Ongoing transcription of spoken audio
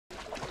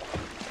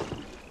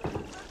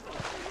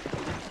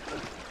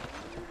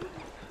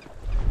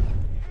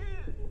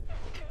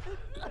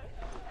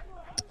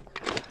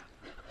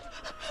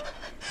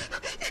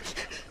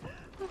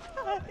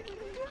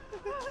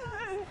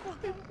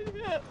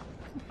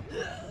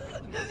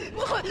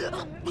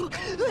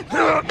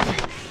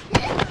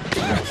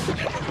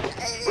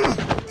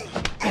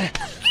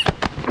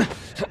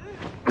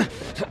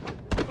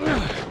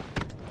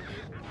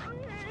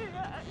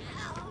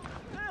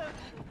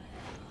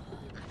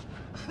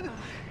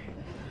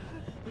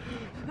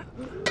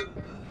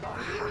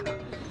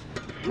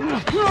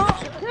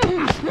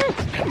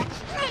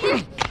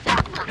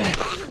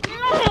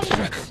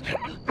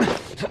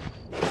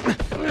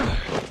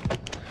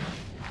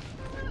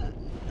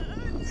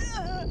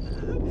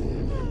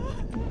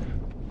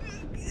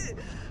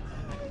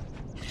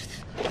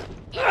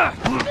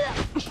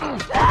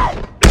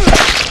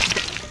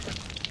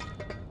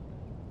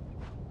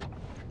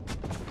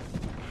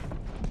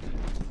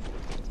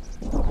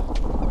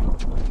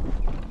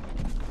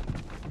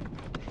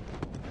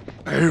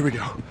Here we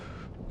go.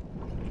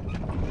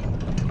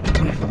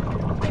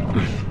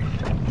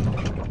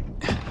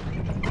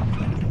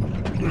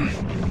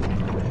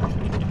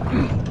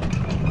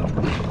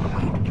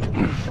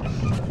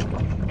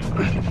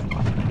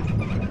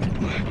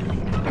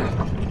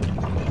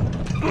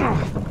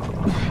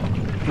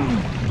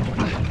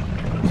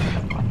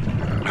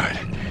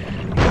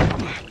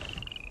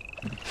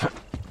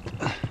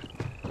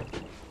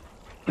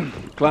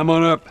 Climb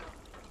on up.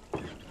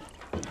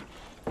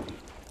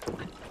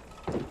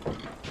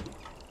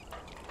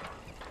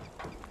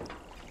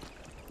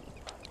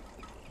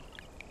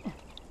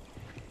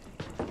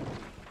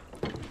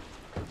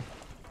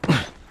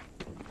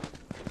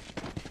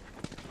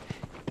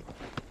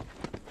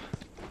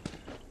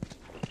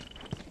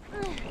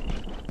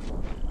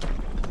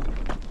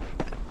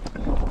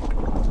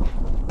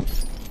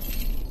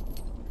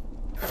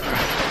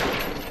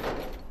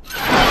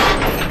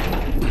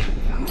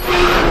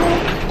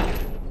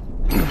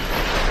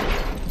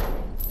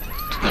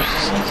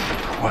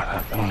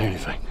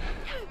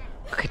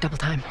 Double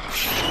time.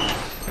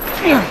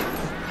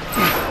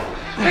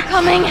 They're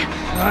coming.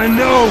 I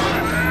know.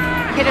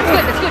 Okay, that's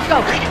good. That's good. Go.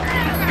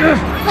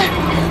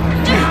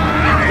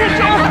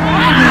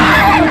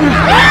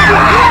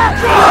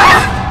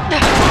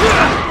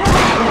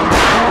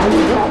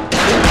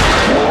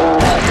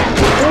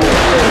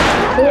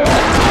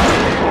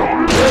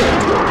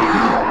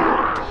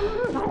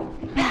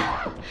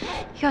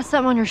 You got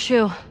something on your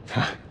shoe.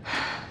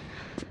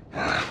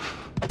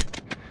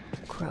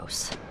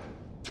 Gross.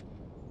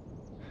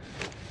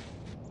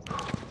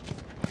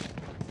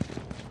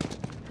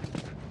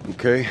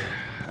 Okay,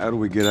 how do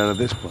we get out of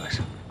this place?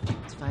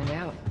 Let's find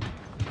out.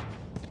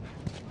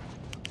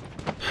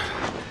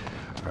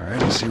 All right,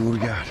 let's see what we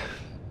got.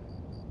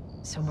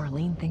 So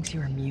Marlene thinks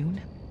you're immune?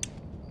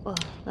 Well,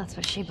 that's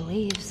what she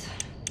believes.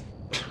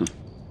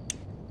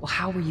 Well,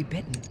 how were you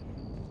bitten?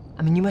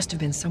 I mean, you must have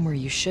been somewhere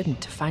you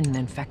shouldn't to find an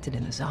infected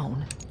in the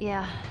zone.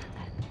 Yeah.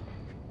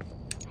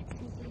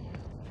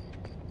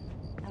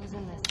 I was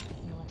in this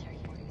military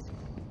boarding school.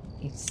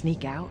 You'd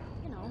sneak out?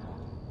 You know.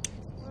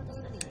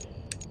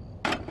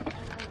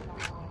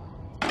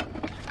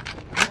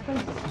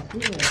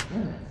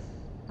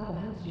 How the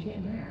hell did you get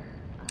in there?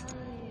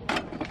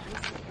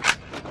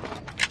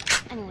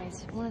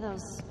 Anyways, one of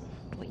those,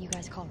 what you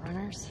guys call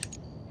runners,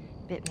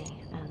 bit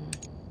me, and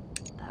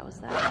that was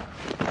that.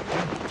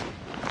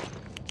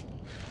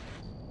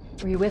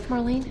 Were you with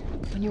Marlene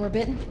when you were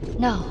bitten?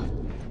 No.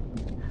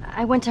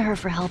 I went to her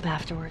for help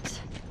afterwards.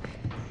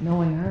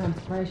 Knowing her, I'm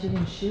surprised she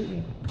didn't shoot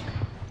you.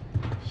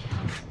 She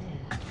almost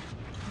did.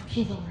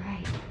 She's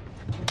alright.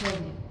 I told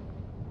you.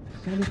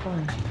 It's gonna be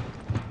fine.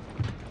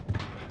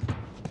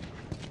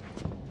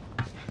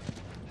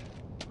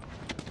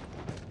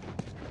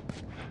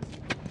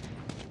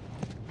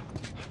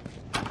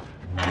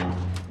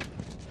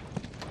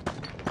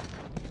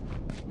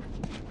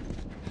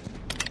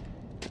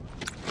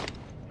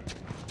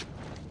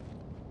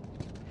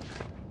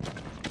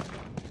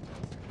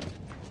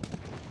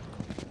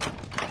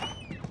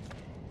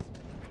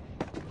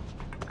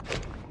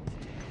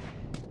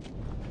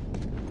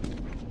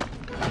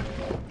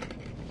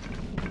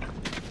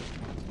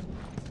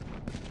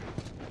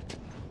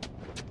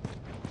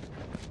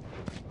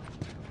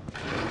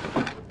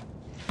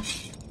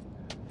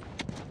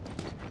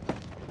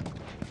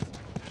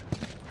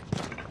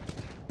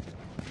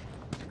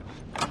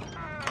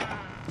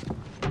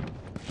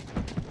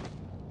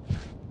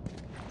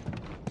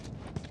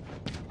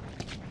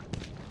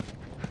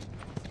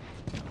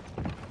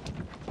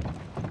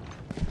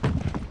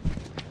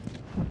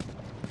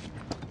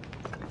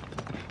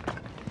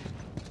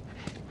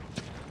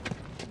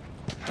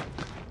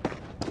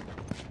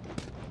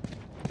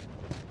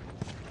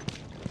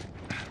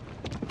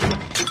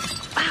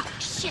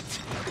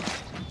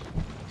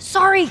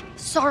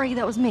 Sorry,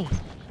 that was me.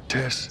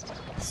 Tess.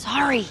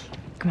 Sorry.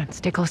 Come on,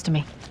 stay close to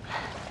me.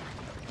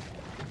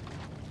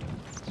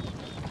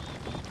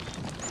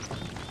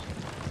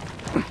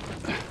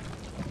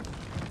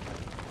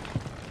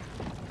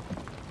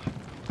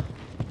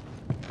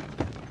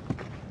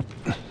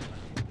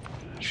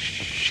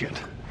 Shit.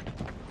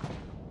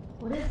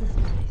 What is this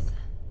place?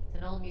 It's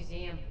an old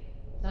museum.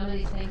 Some of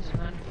these things are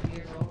hundreds of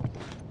years old.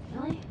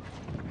 Really?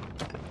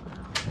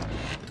 Wow.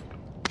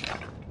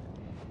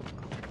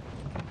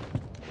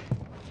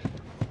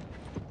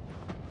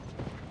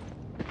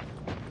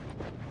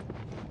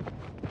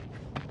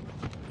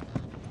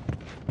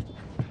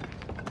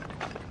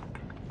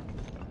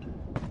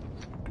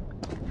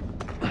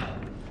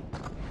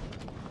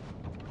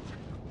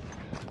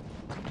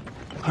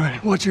 All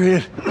right, watch your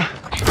head.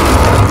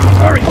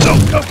 Hurry, go,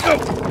 go, go!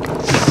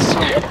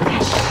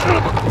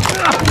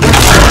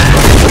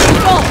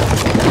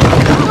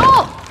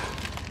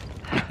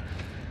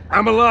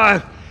 I'm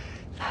alive.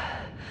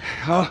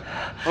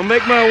 I'll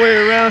make my way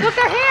around. Look,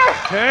 they're here!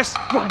 Tess?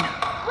 Run!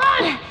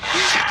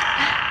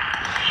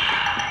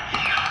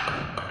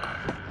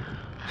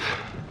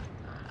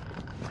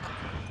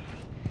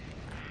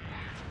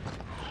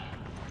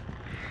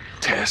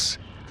 Tess.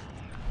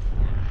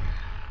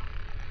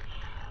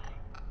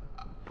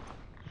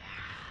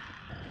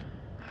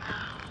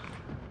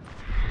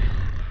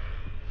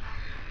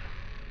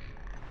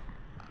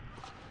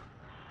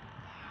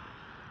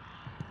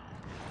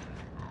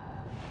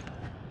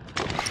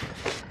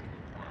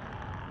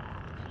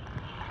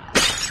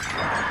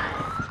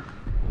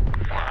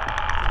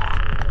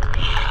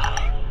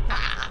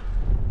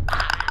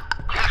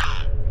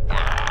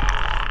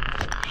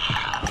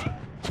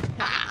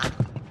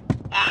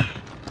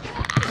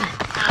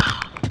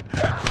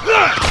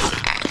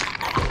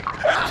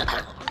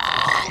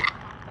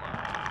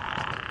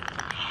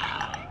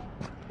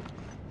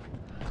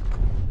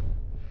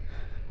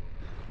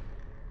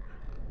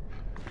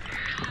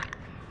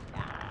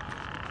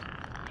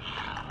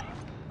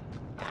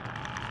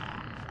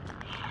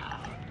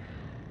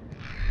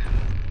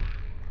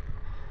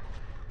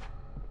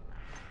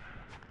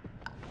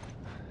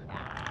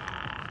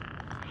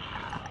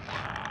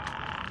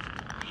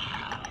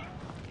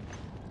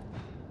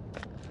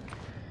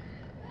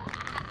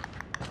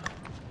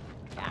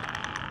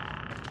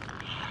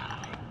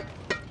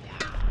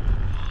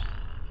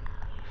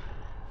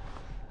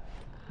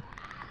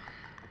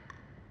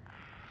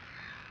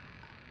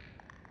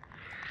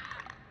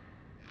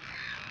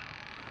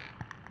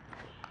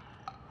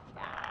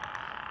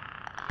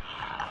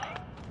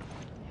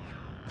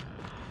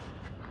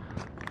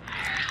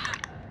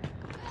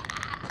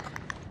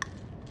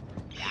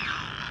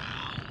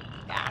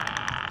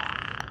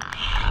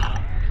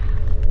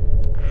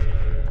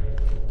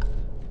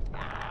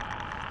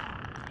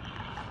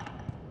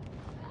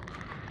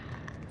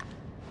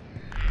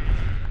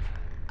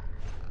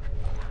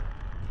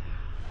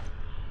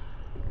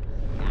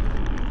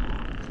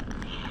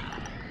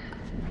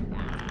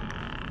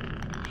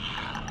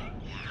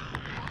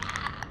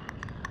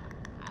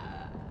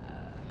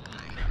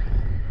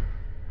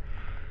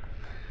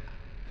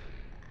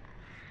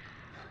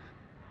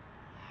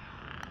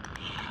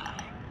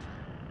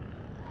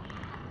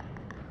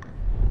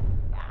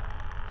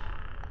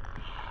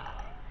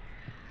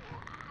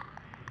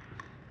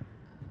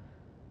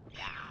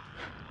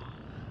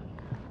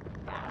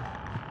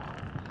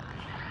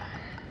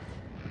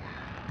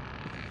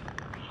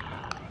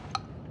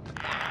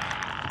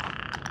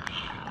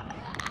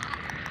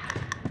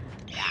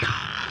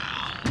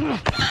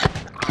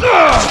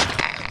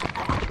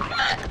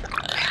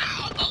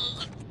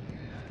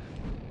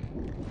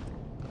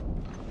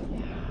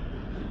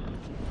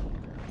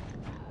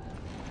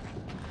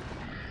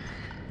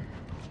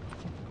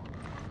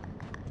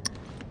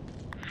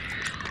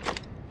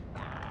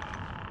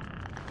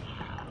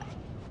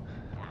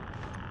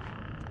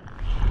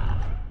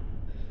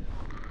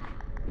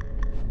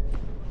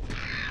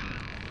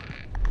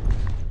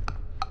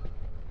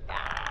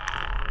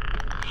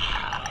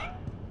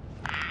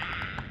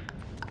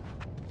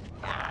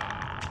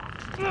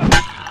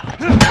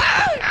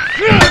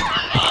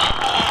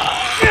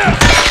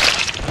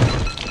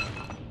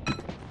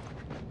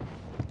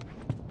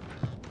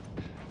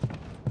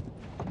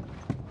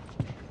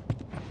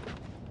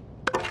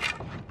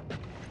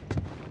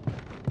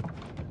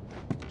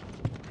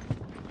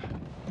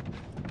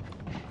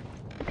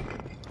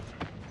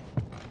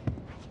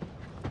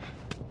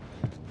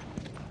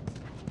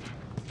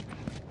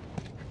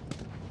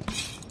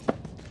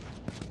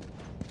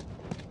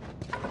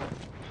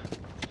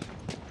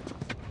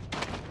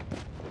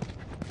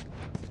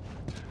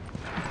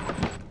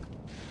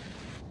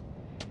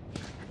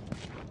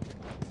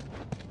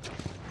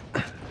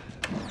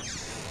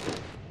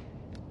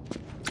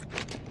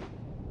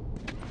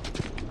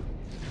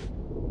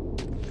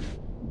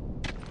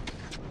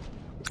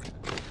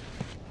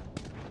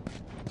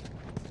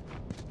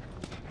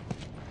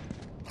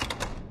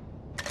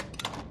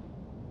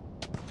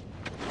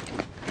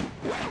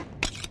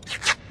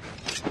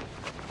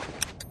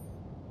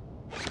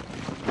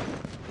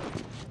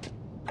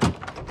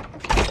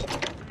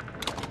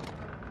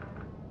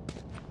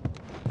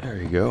 There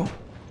you go.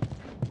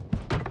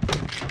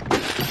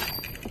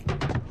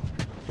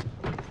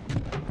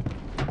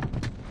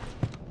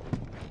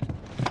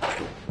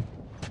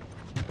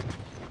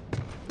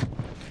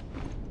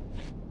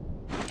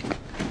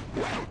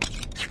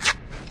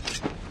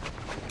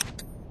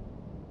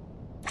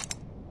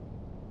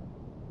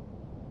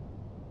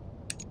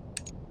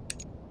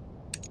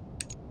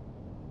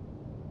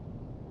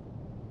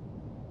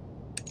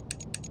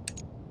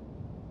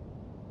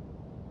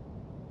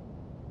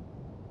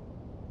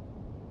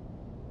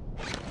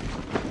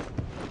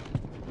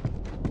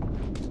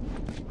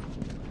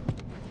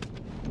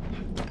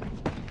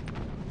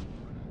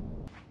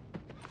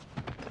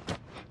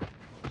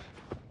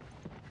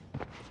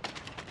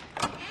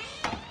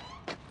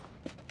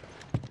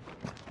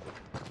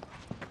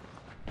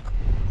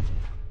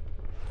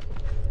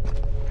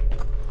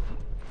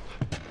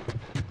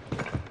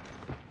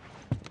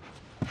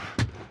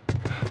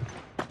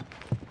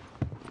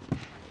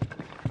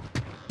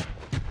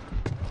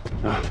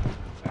 I'm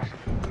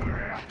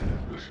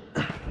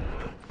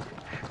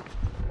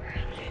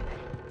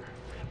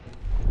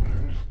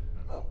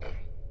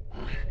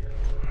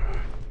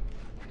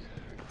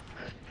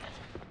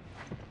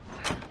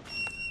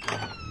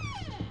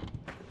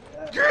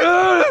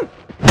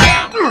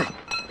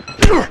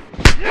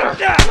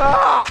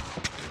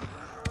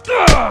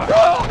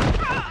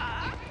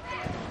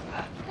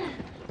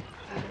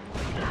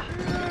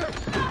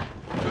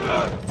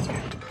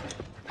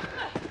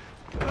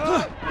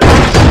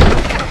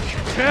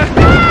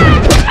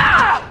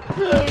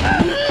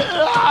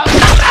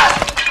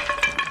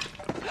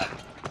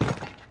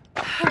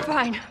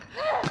fine.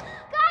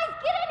 Guys,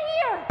 get in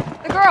here!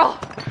 The girl!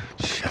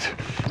 Shit.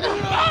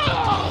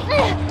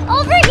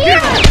 Over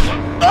here!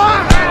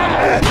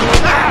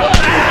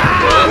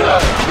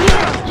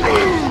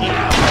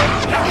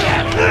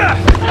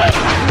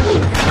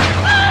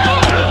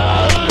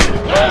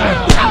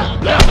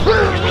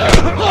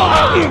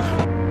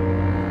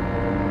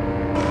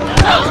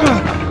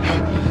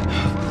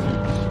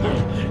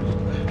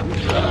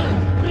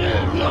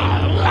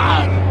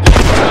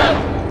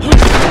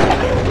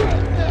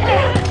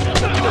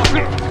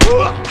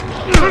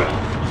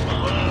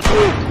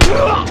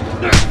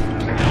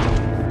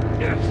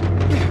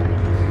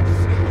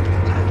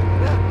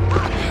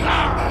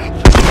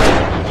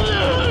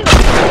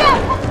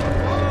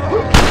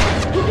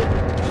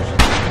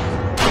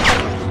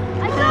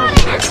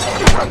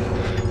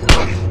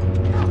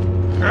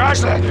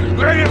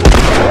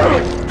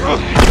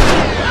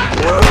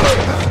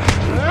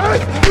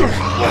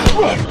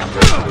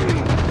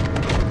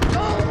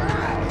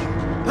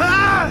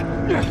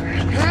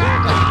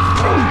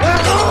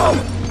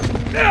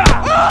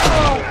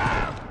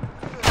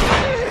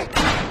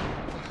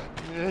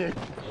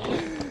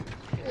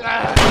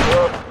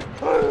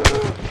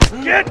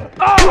 Get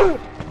up!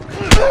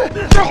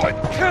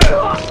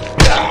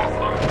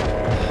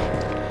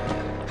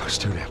 I was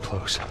too damn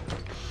close.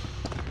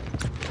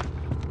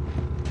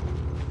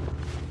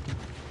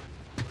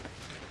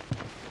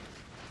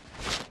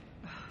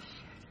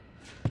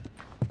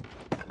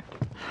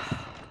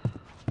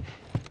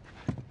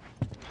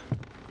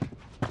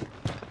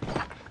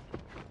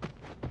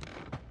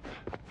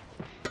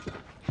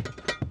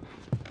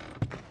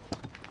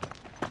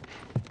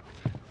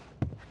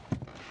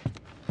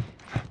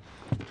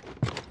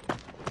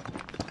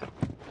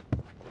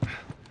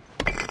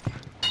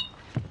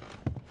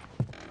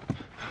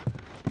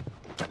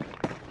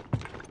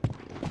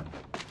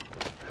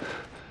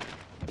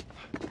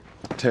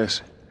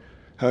 Tess,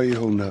 how are you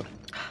holding up?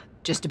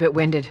 Just a bit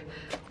winded.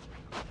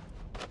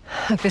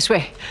 Look this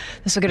way.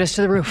 This will get us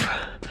to the roof.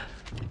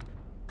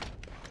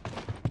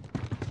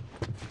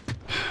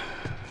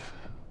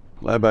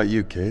 Well, how about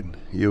you, kid?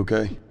 You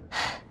okay?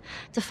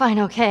 Define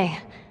okay.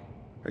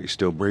 Are you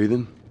still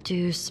breathing?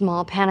 Do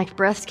small panicked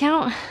breaths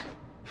count?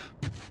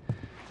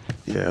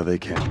 Yeah, they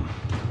can.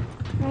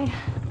 Right.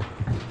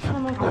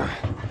 I'm okay.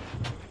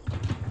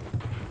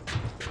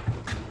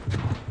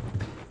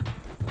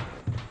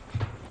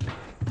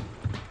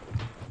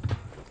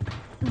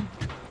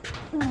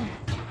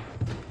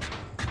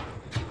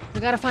 We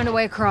gotta find a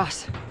way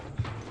across.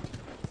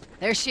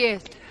 There she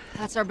is.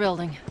 That's our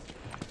building.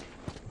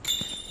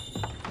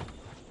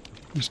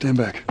 You stand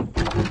back.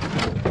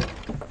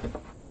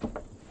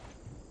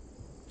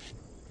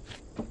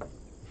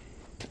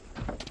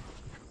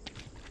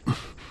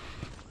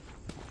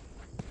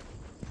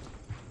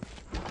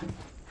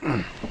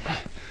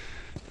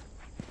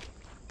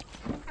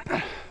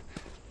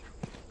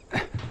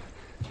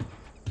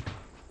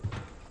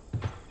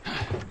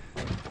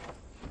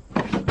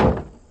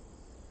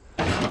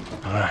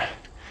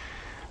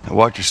 Now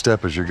watch your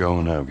step as you're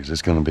going out, because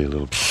it's going to be a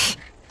little...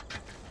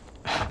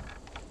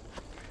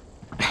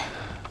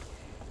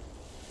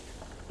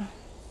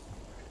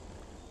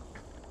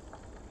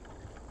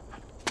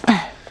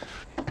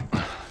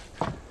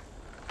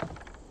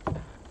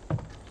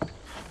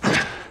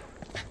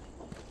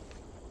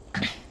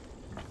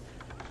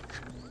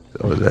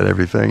 So is that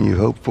everything you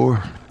hoped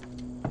for?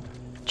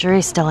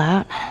 Jury's still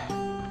out.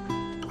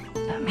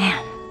 But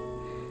man,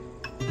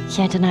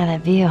 can't deny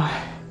that view.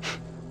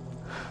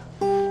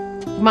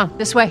 Come on,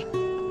 this way.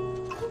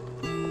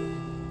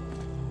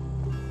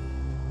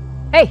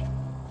 Hey,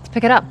 let's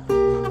pick it up.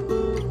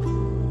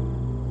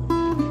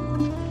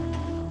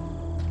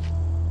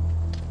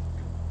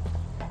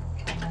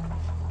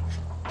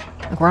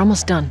 Look, we're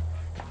almost done.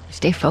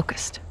 Stay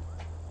focused.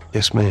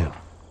 Yes, ma'am.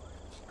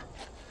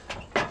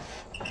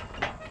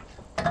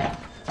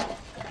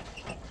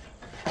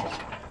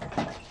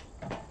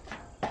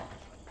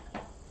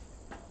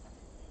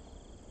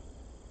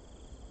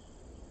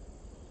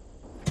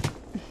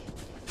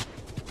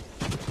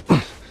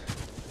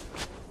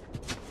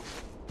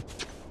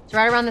 It's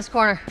right around this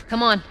corner.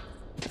 Come on.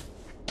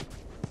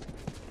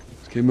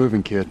 Let's keep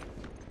moving, kid.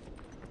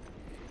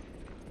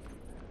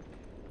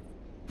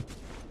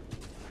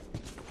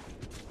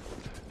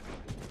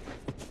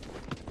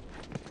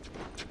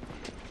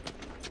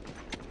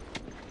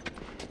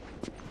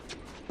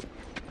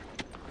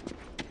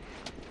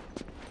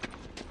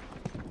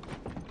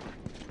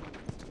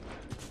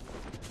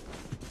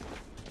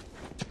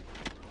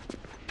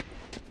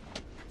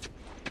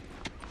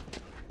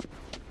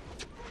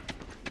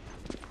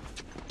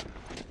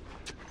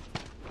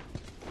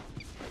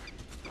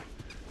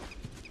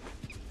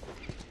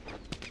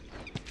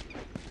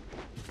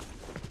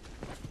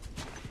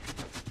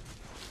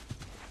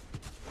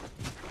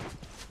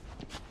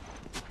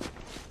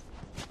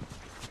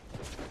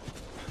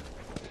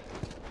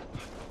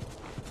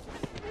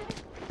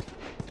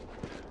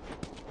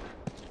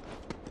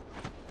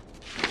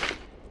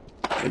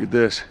 Look at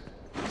this.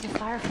 There's a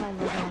firefly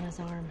logo on his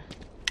arm.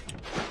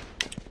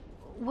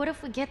 What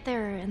if we get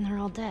there and they're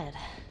all dead?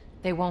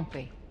 They won't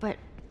be. But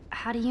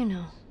how do you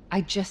know?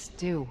 I just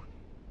do.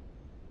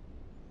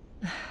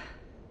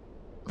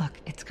 Look,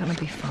 it's gonna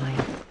be fine.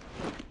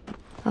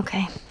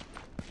 Okay.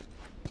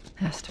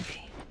 Has to be.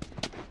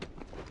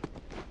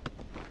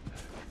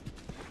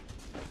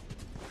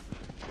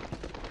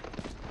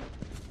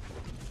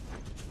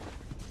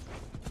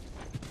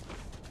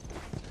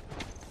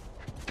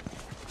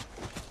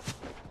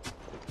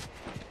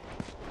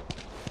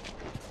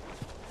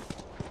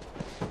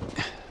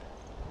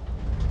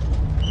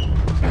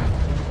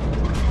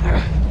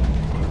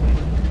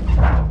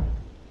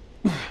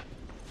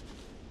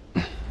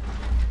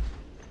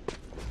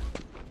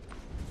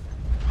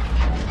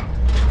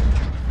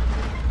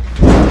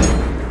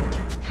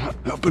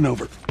 Up and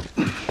over.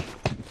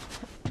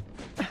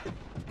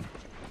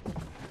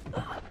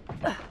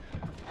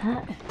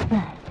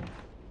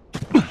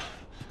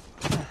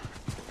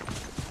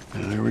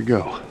 And there we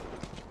go.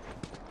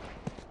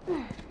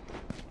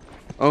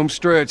 Home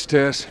stretch,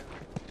 Tess.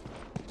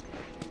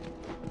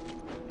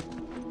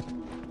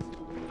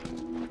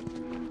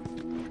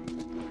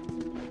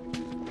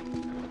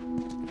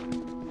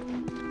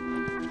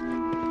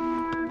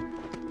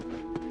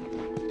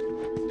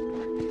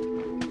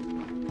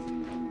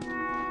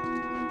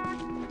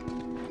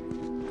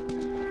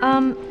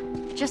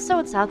 Just so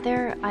it's out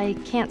there, I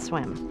can't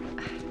swim.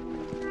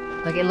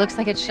 Look, it looks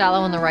like it's shallow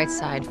on the right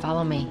side.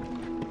 Follow me.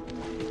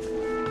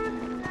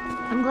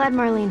 I'm glad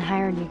Marlene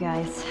hired you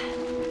guys.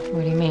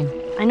 What do you mean?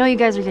 I know you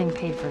guys are getting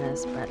paid for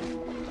this, but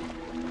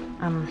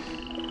I'm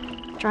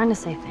trying to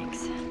say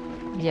thanks.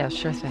 Yeah,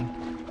 sure thing.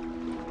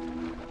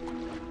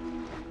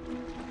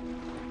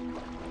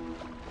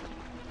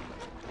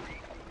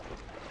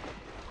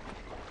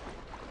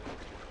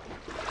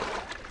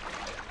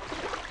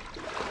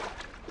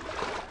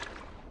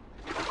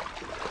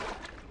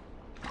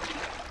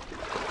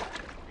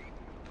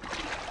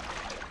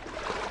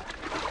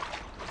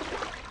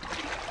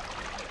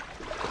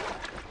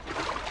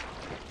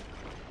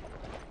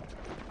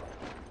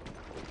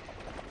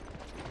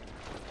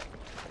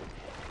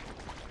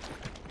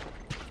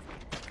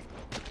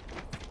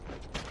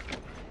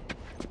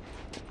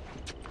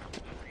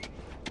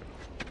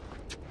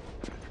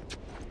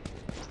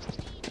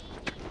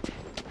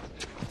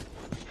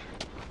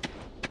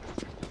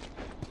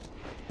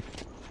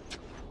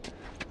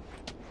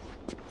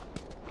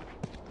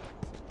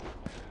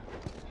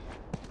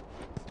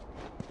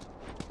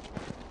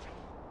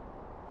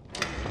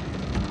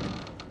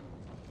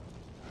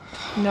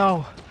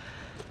 No.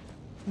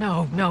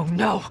 No, no,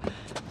 no.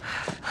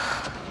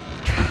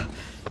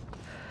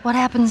 What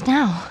happens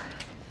now?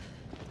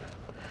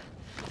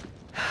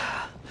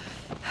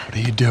 What are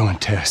you doing,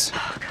 Tess?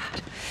 Oh,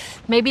 God.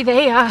 Maybe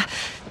they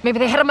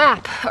had a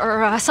map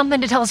or something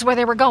to tell us where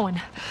they were going.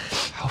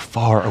 How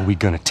far are we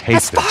gonna take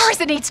As this? far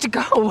as it needs to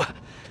go.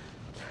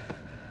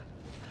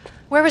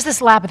 Where was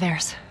this lab of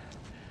theirs?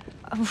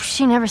 Oh,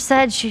 she never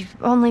said. She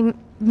only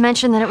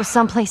mentioned that it was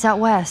someplace out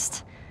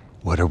west.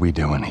 What are we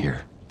doing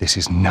here? This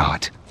is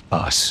not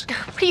us.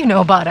 What do you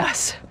know about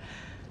us?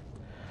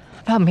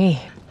 About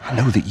me? I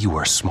know that you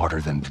are smarter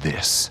than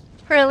this.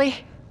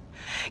 Really?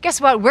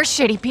 Guess what? We're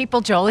shitty people,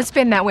 Joel. It's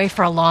been that way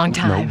for a long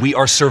time. No, we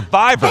are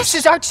survivors. This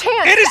is our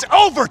chance. It is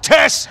over,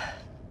 Tess!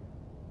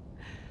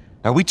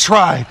 Now, we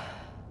tried.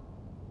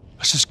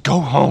 Let's just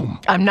go home.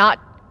 I'm not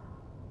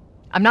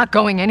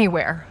going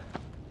anywhere.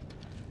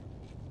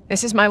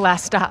 This is my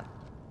last stop.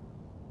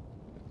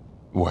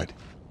 What?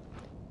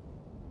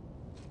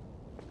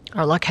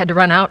 Our luck had to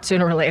run out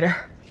sooner or later.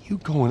 You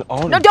going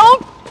on? No,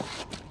 don't!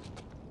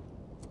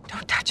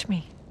 Don't touch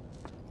me.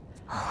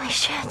 Holy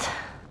shit.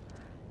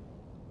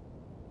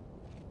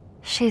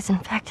 She's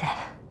infected.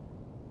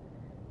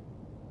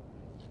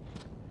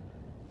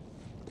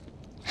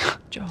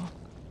 Joel,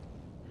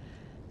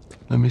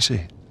 Let me see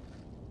it.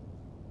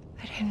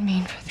 I didn't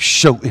mean for this.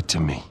 Show it to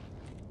me.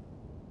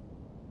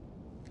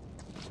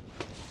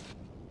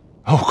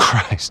 Oh,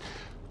 Christ.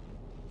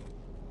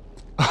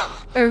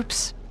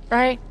 Oops,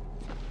 right?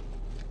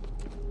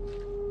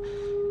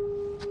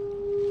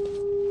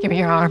 Give me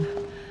your arm.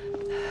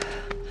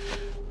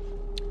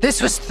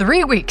 This was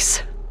 3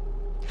 weeks.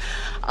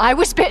 I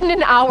was bitten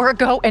an hour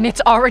ago, and it's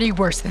already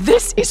worse.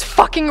 This is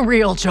fucking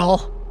real,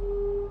 Joel.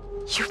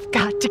 You've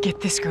got to get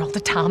this girl to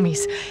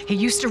Tommy's. He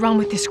used to run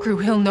with this crew.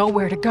 He'll know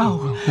where to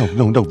go.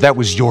 No. That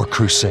was your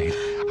crusade.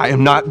 I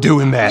am not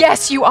doing that.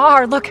 Yes, you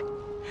are. Look.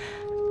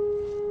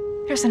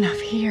 There's enough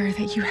here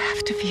that you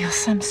have to feel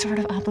some sort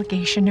of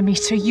obligation to me,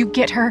 so you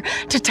get her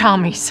to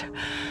Tommy's.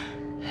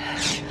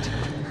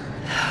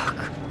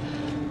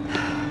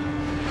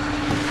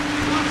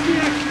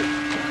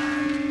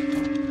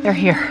 They're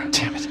here.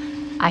 Damn it.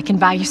 I can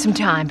buy you some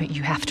time, but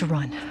you have to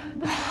run.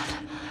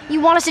 You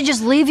want us to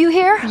just leave you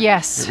here?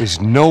 Yes. There's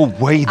no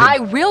way that... I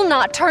will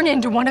not turn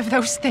into one of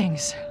those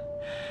things.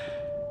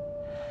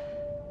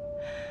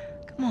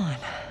 Come on.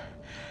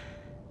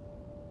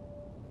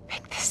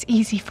 Make this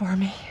easy for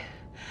me.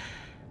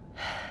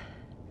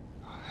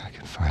 I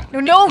can find...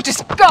 No,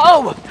 just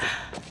go!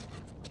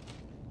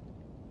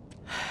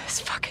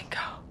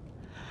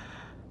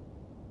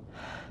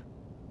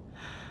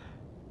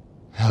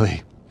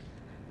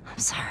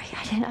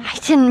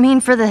 didn't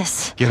mean for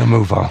this. Get a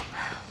move on.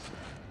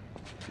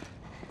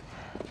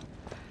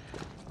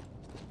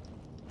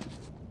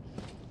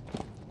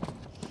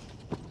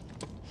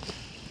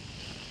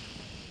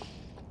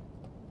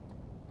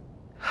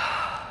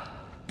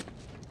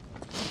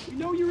 We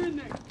know you're in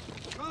there.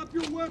 Drop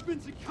your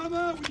weapons and come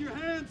out with your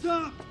hands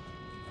up.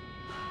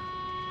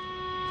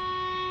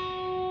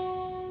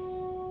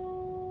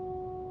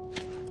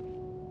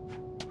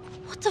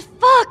 What the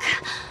fuck?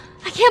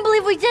 I can't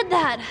believe we did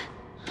that.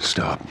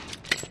 Stop.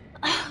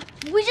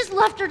 We just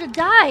left her to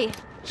die.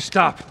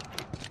 Stop.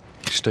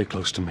 Stay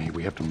close to me.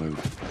 We have to move.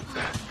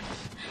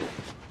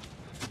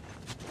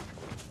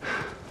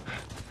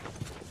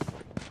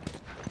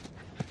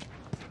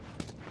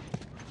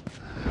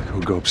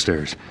 We'll go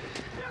upstairs.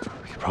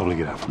 We can probably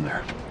get out from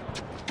there.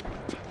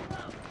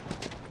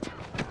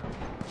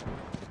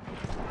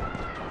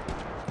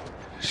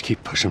 Just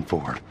keep pushing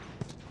forward.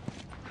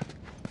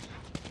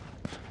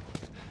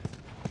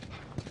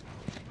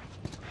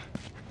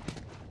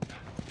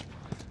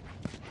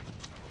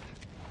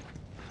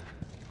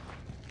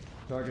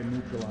 Target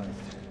neutralized.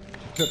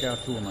 She took out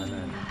 2 of my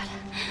men.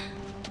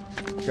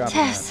 Copy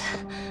Tess.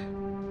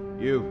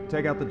 that. You,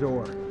 take out the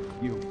door.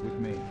 You, with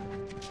me.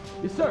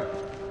 Yes, sir.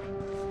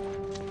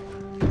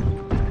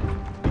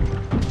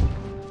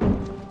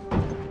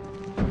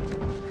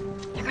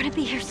 They're gonna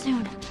be here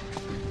soon.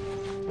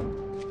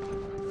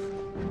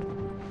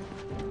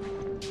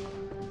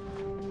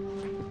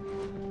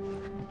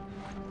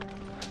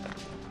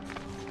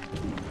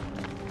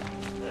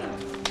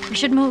 We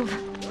should move.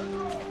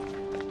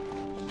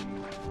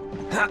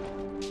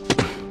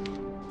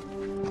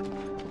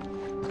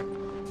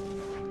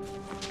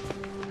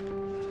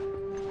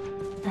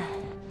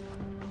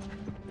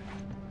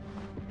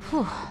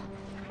 Whew.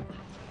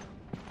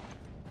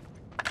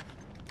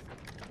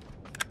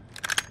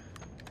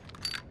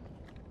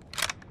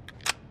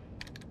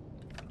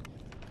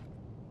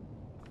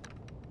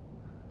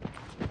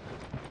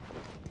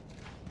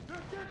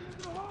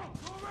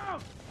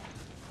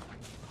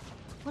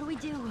 What do we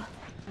do?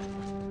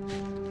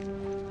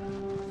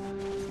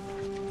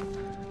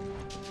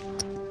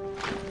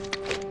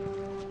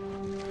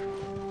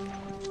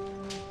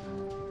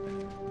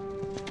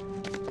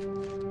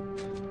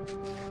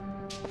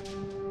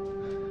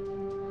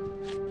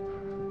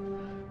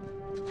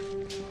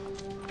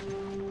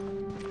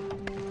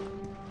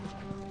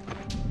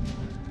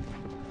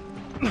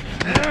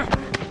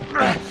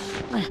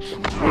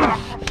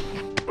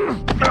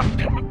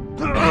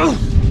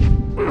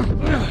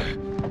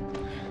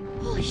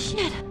 Holy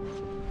shit!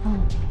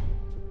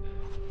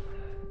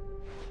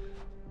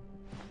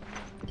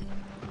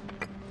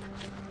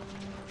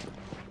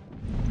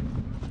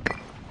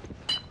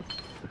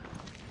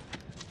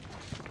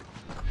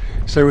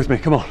 Stay with me.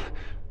 Come on.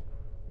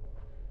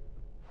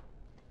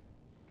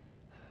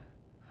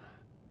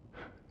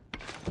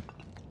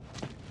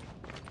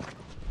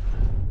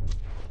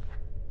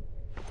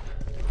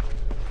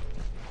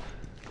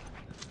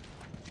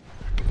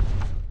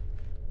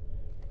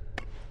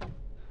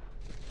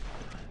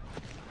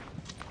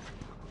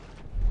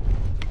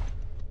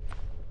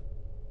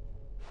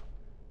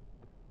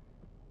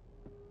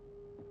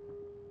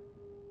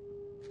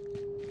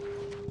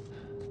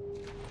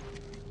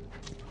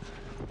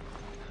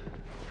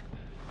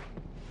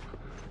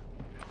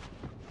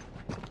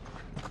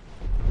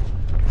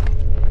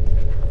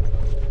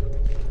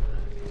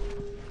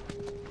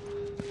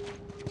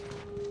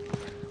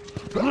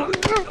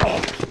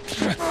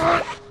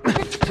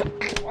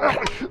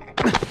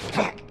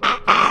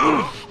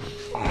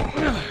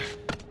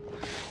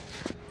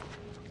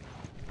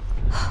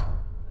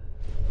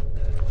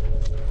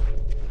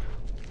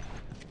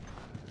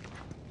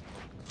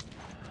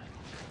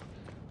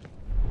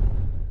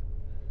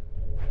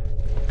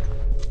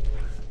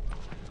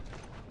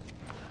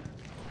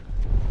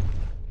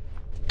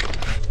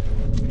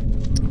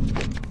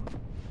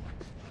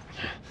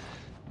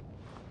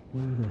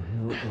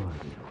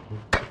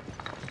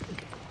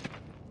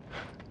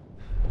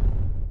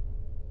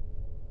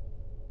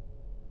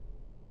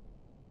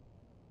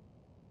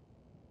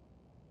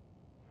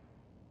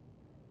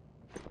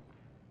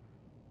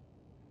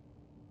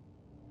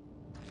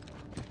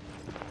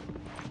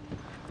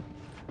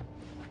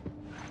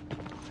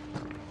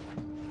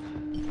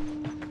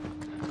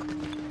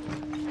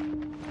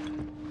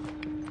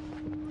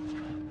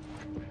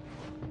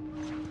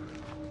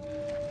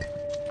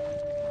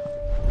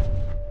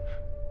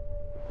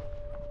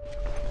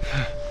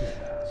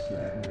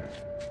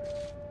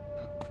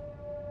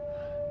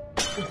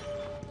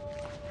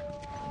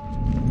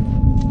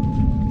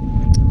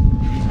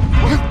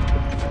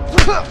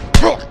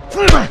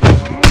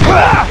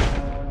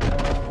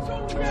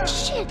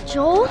 Shit,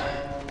 Joel!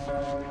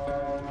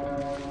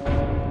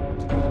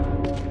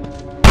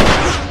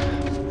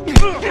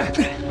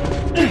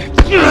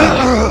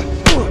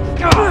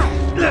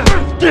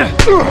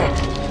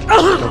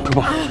 Oh, come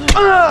on.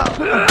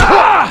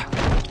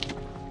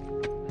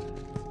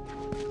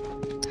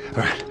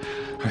 All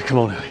right, come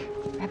on, Ellie.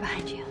 Right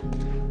behind you.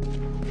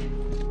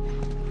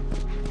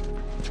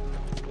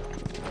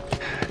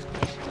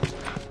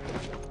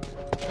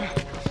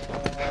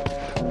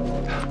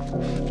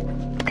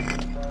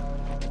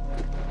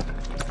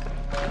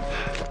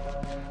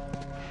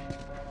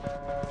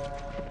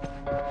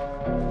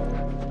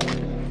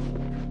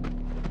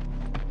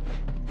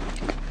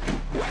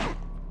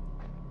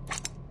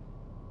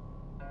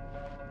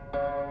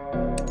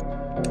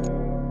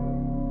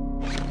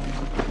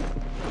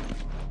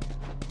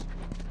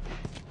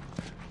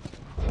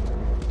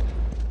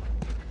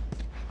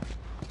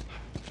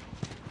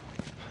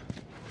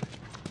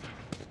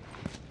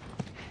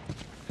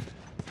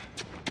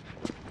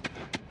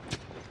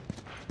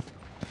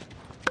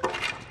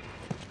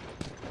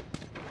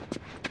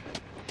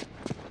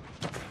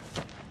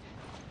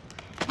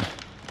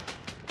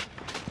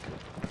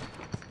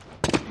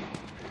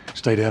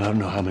 Stay down. I don't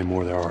know how many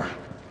more there are.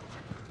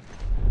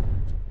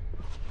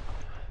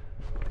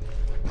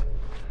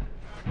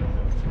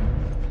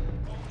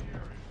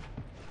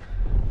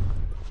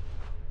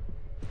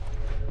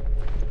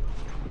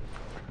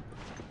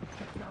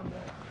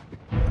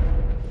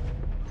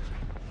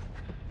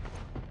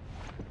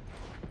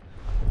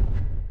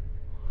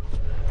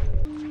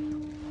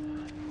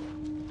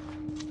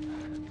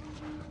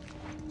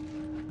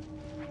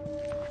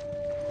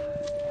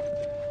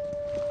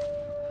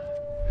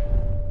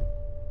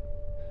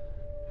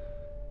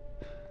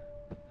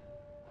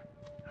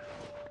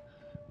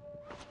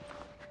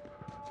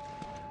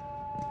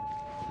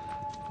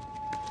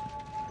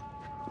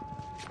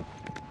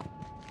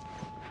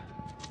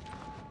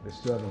 They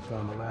still haven't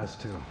found the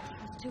last two.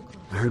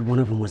 I heard one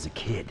of them was a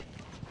kid.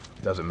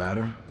 Doesn't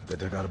matter. They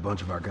took out a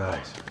bunch of our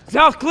guys.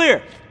 South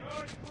clear!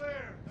 North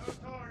clear. No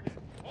target.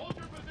 Hold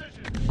your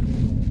position.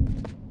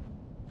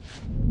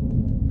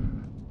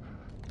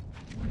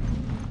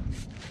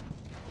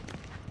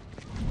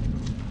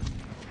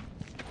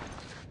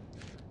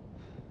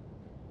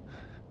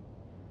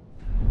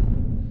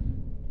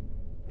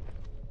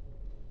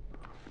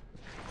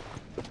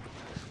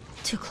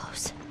 Too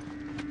close.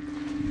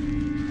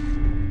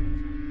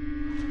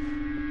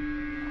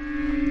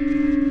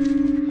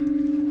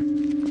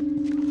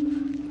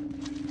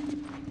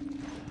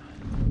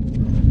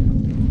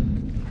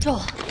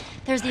 Joel,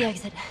 there's the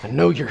exit. I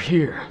know you're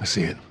here. I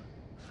see it.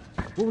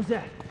 What was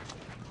that?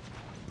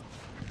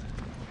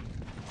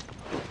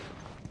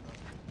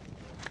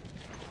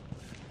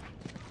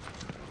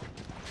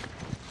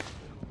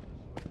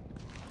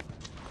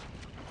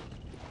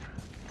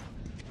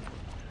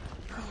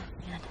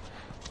 Man.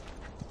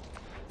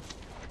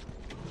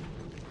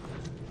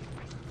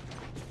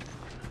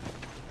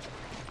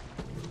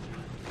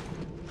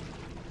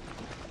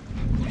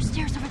 There's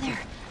stairs over there.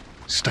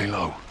 Stay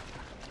low.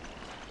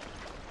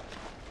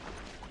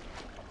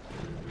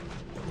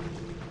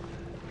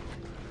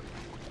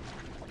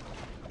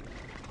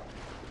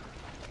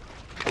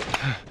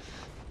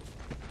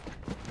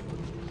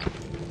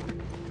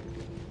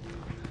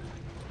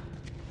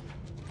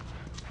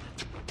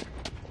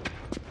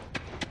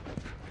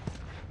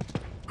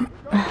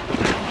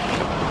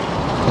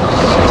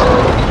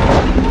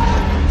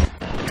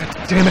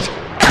 Damn it!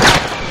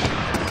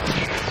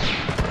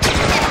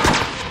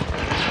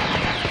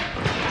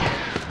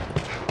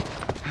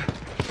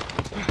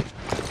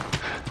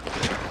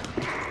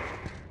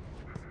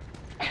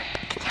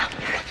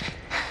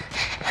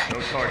 No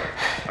target.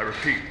 I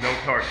repeat, no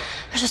target.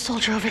 There's a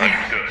soldier over there.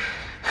 Understood.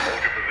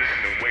 Hold your position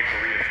and wait for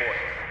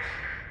reinforcements.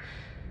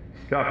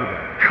 Copy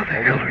that. How the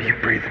hell are you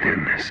breathing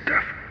in this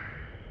stuff?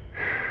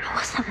 I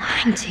wasn't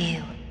lying to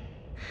you.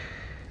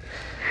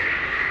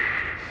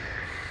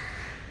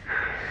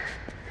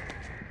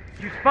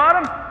 You spot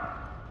him?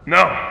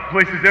 No,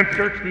 place is empty.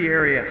 Search the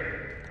area.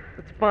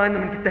 Let's find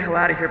them and get the hell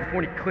out of here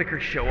before any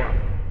clickers show up.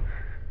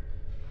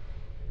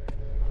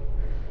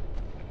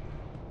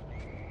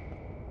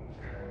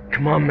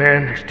 Come on,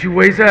 man. There's two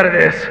ways out of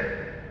this.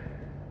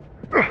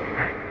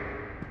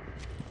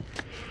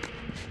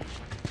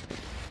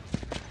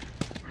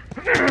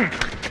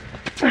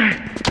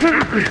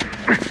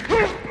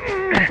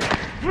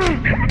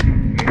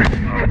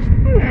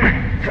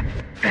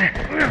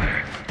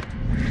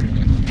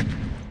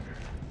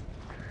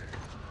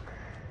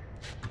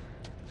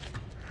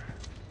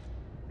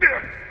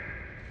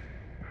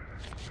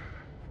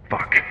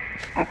 Fuck.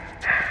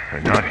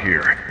 They're not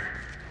here.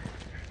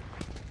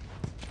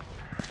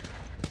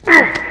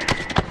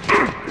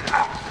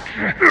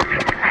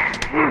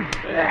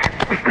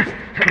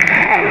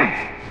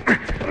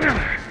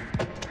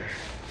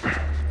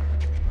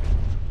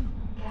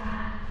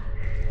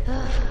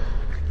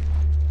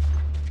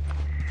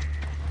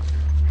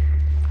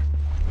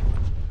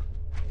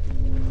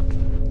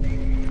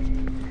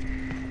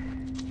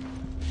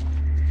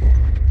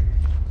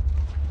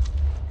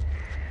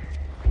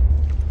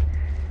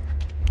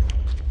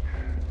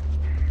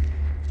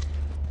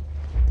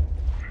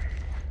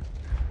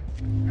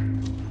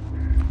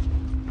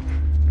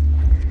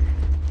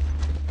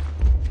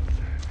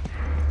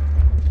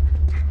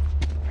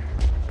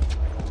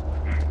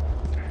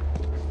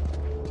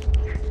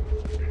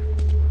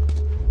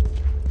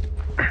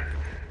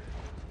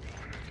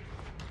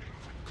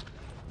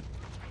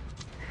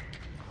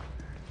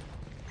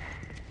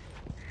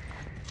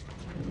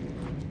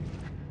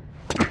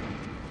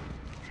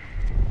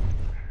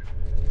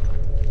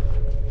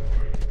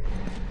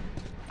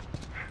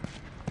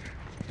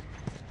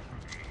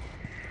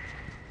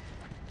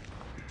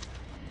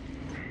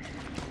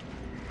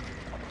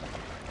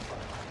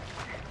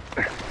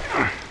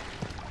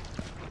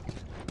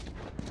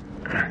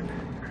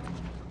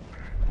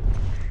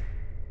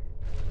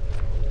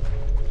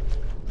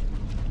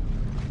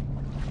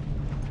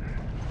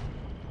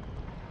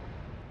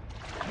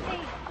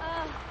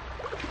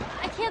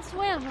 I can't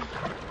swim.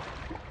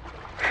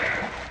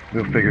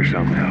 We'll figure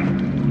something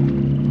out.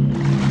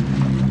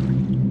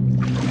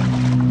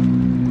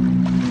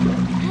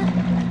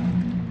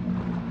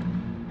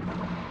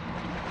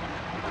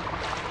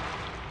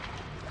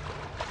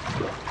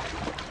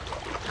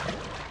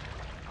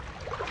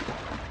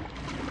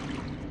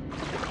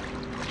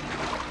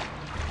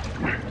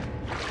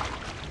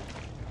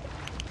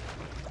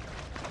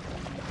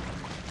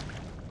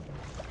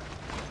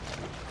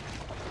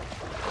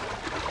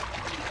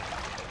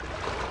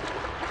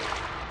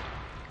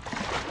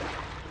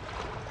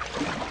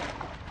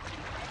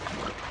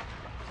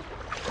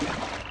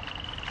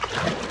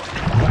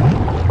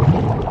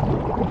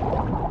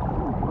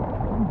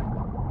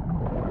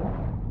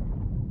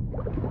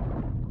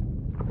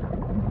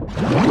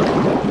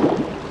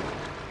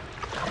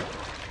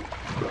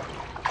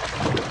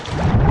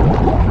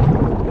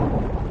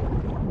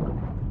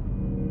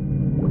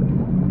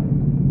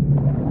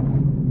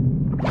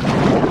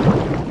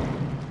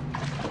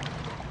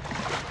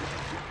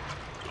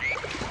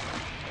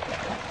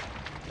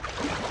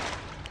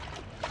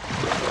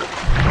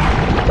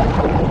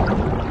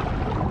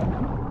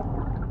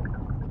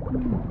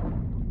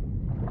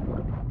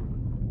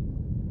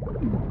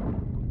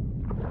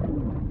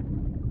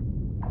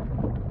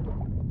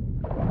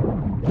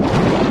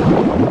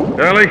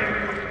 Ellie?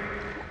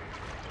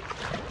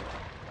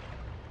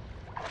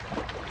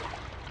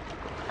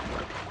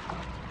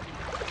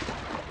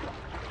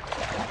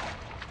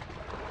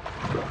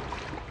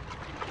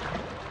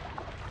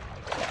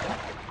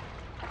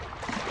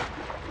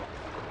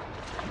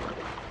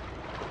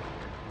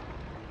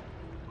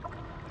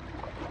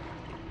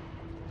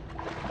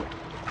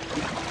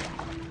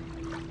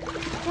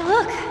 Hey,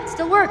 look, it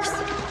still works.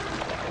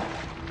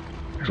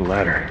 There's a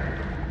ladder.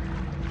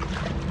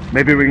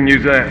 Maybe we can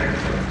use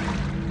that.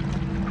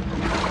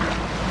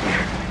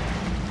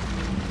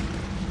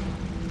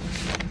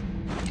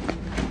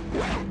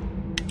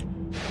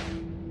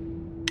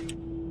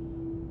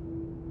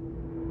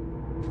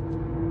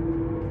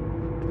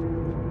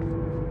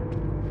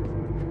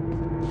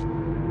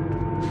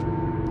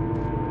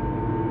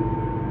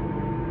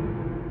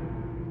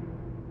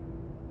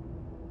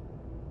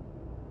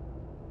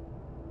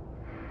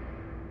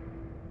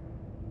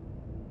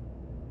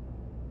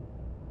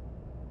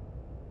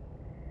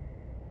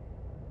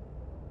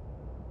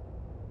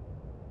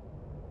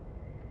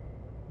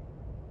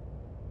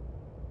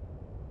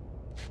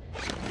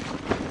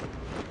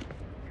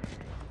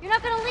 You're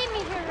not gonna leave me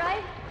here,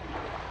 right?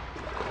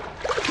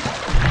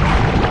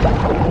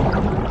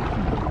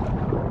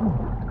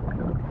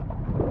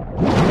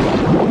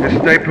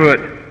 Just stay put.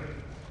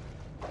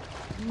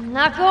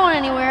 Not going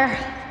anywhere.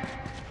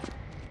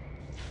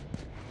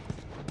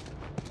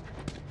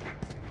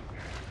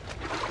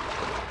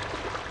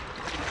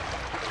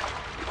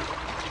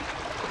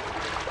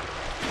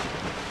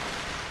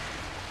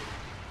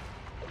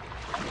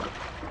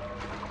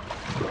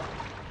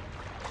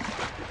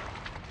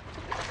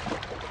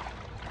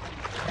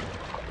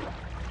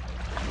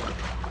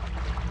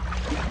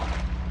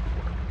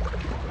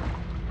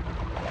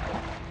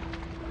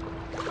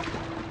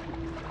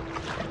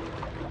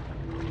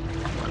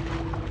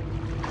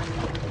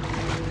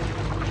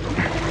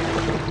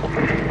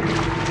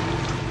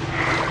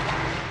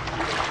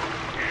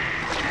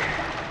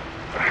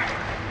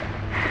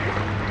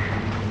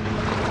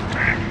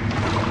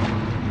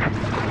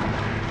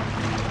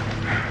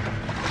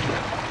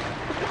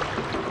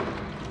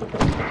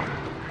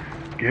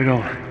 Get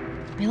on.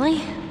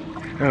 Really?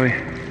 Ellie.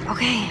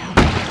 Okay.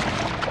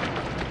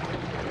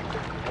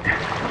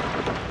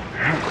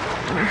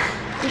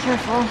 Be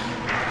careful.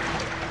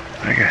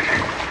 I got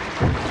you.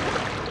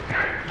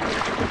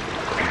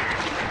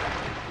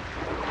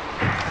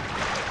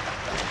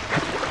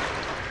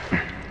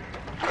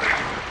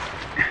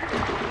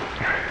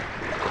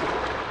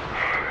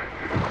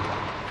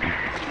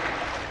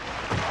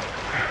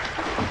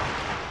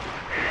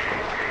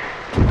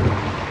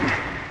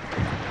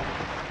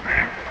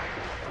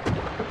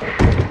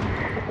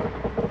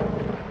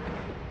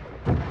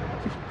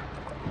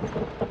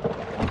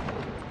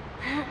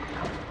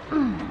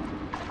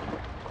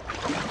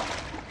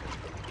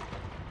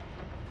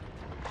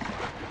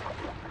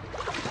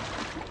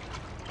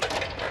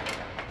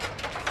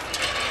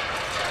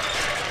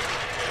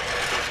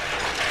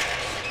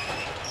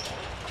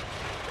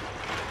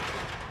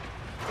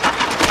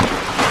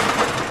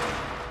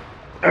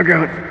 I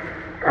got it.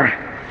 All right.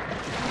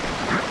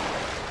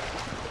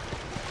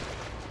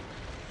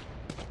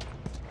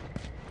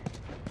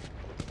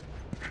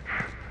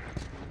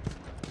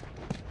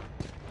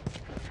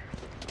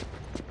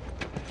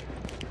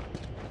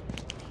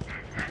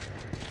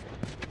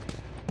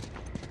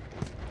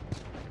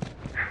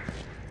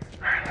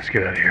 All right, let's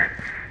get out of here.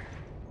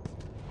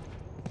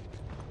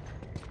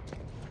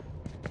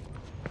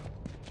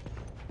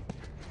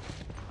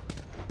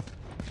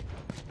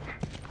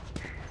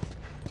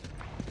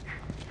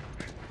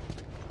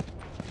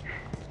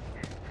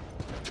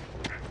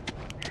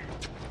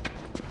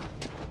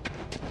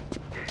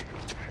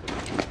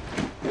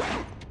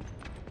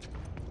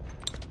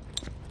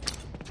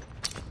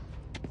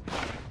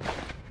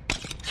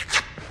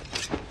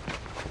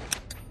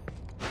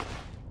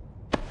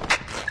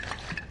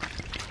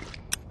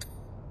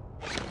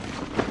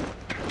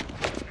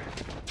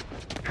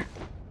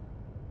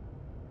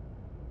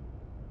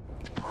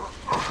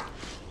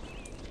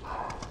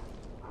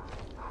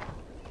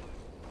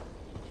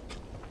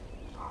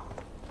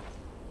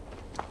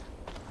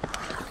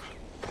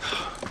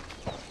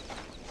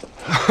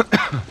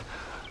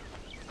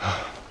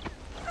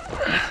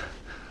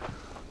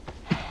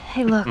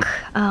 Hey, look,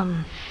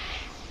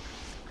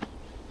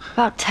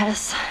 about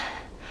Tess.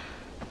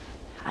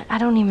 I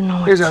don't even know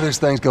what Here's how this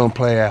thing's gonna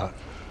play out.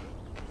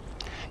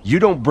 You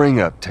don't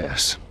bring up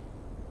Tess.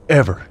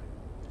 Ever.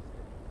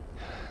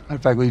 Matter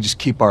of fact, we just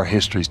keep our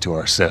histories to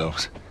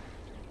ourselves.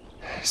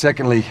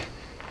 Secondly,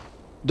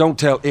 don't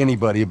tell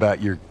anybody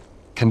about your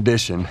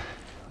condition.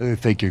 They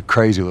think you're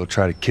crazy, they'll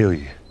try to kill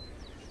you.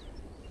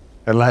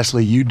 And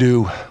lastly, you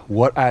do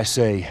what I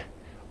say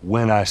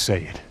when I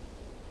say it.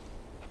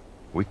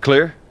 We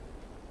clear?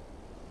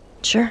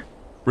 Sure.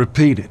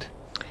 Repeat it.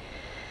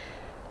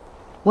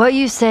 What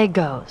you say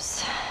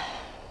goes.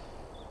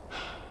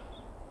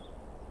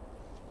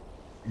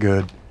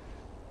 Good.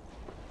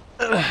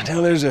 Now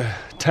there's a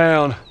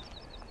town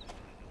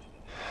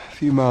a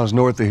few miles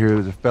north of here.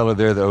 There's a fella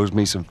there that owes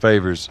me some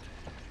favors.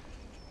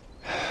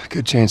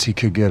 Good chance he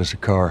could get us a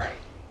car.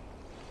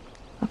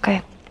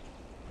 Okay.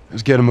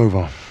 Let's get a move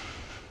on.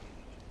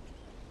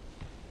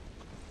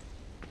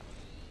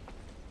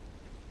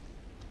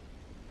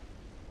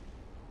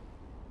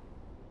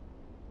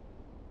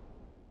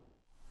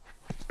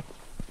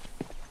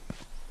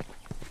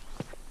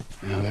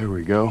 Now, there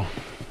we go.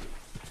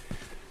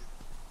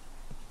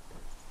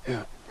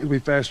 Yeah, it'll be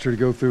faster to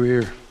go through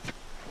here.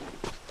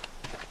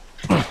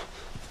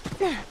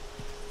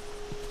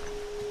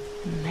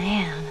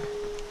 Man.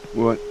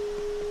 What?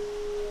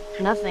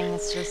 Nothing,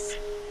 it's just...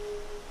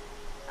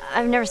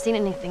 I've never seen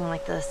anything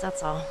like this,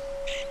 that's all.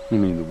 You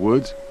mean the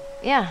woods?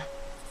 Yeah.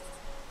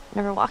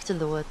 Never walked through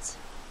the woods.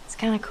 It's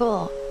kind of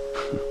cool.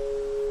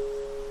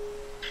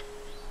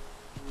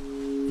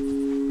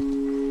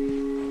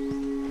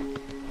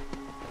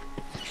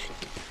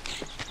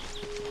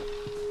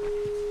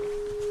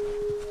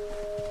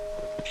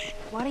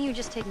 Why don't you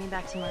just take me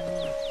back to my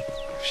room?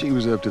 If she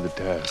was up to the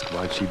task,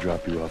 why'd she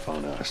drop you off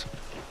on us?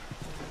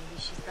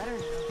 Maybe she's better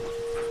now.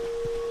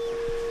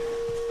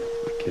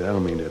 Kid, I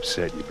don't mean to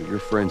upset you, but your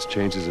friend's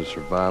chances of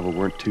survival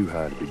weren't too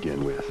high to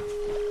begin with.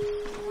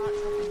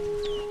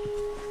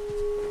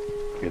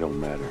 It don't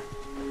matter.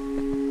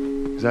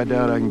 Because I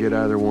doubt I can get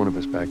either one of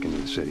us back into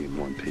the city in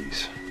one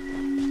piece.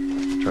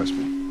 Trust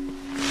me.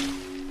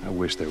 I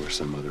wish there was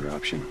some other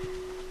option.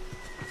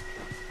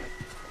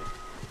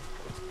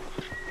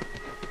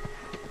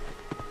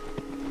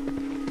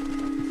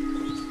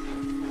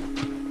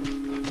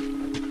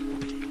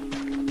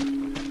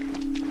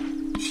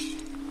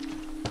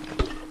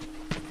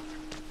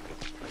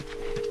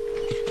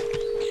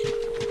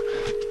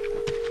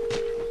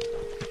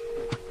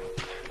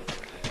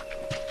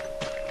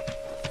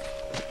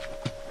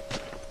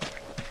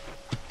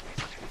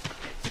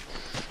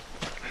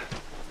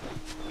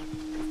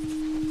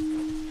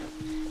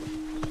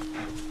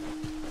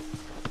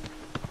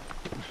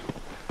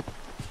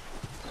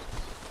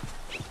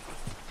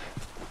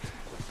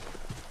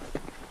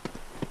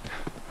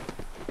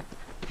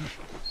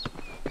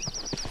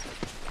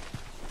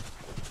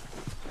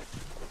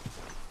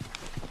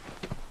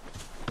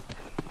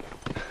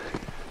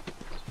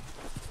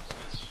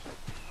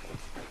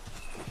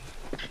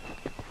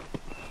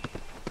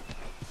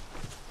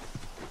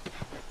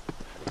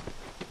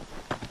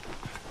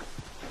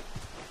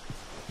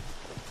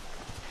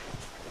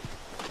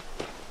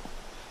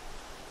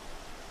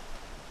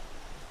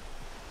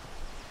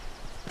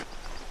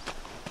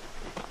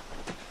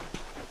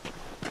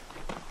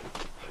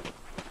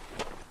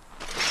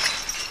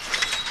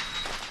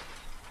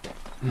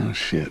 Oh,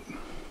 shit.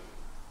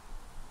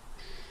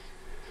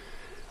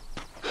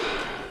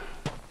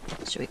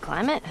 Should we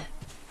climb it?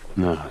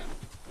 Nah.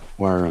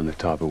 Wire on the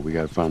top of it. We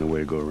gotta find a way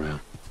to go around.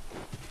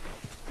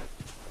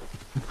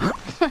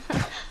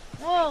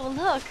 Whoa,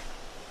 look!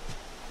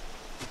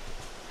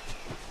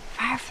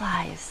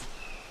 Fireflies.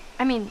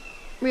 I mean,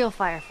 real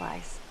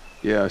fireflies.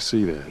 Yeah, I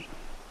see that.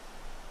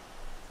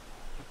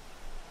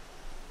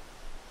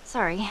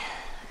 Sorry,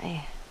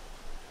 I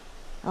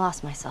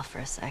lost myself for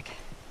a sec.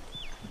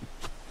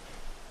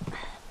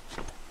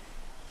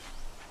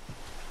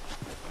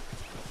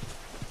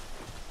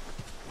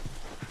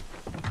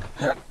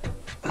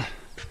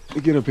 You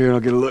get up here and I'll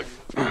get a look.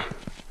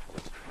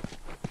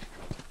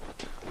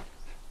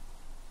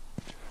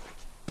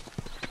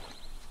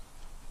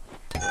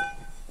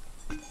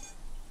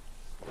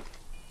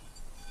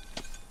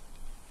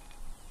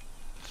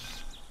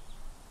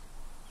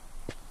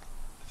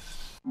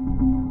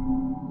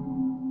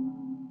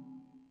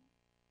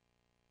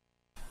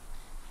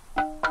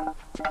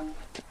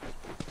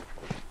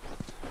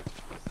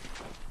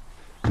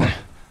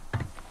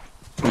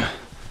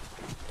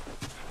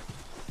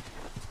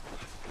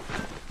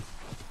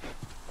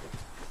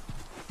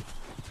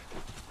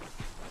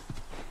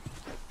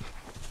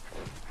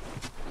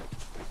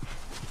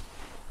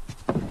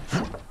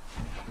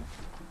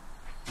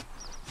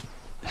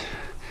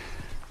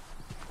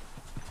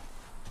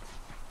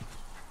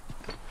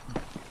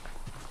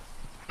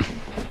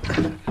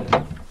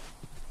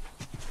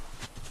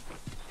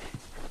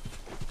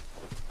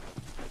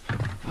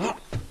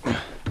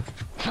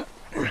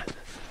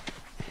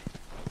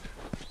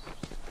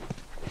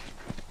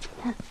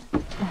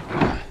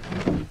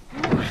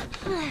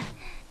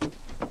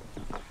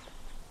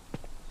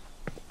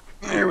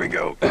 There we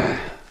go.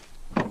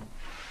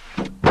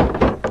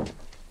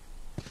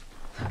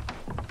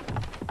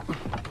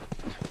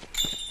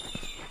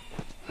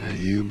 That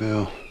you,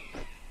 Bill?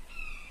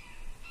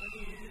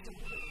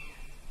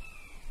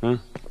 Huh?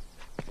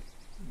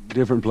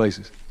 Different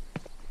places.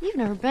 You've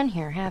never been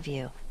here, have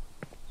you?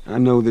 I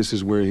know this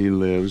is where he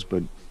lives,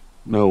 but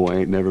no, I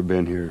ain't never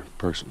been here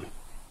personally.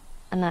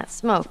 And that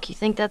smoke, you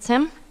think that's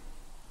him?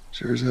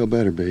 Sure as hell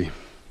better be.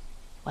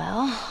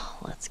 Well,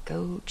 let's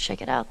go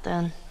check it out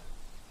then.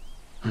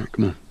 All right,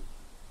 come on.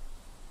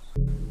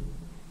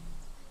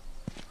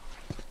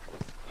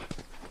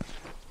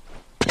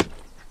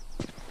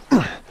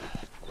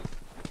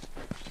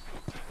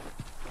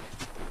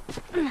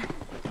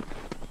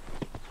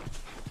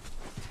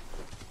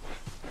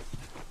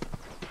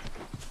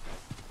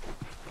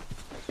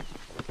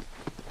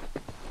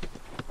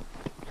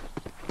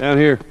 Down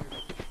here.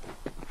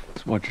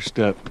 Just watch your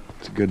step.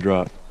 It's a good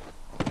drop.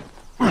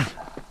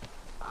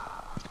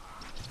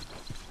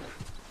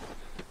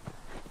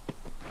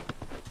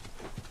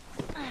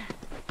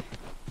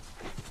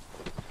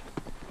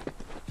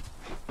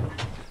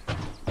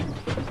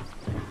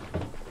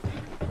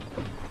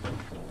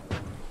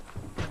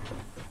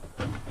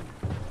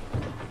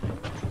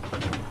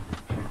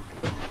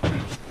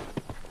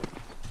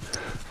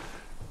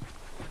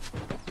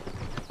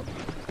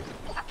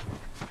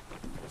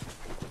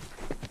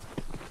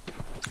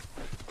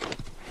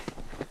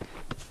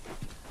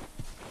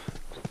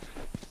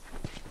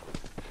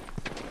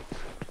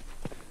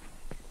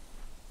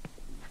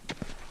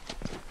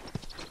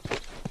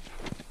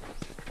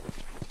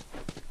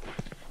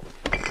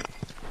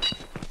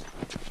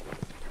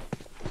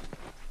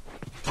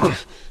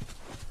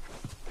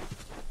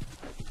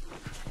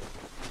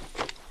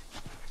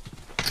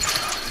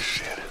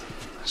 Shit.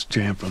 It's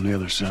jammed on the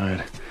other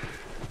side.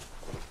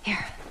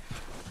 Here.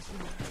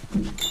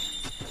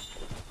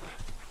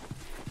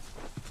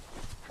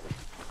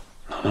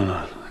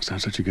 No. That's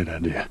not such a good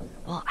idea.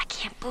 Well, I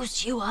can't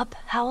boost you up.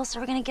 How else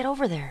are we gonna get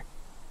over there?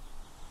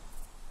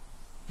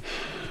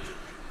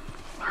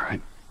 All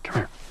right, come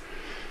here.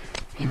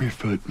 Give me your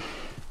foot.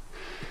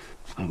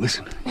 Now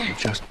listen, you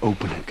just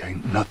open it, okay?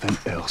 Nothing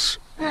else.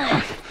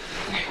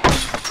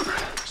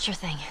 Sure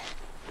thing.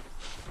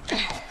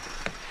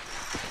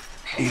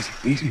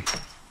 Easy.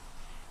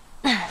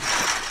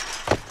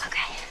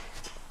 Okay.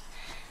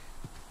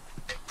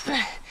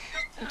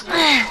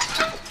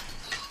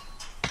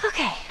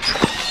 Okay.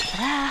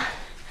 Ta-da.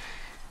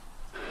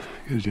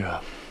 Good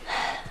job.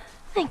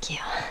 Thank you.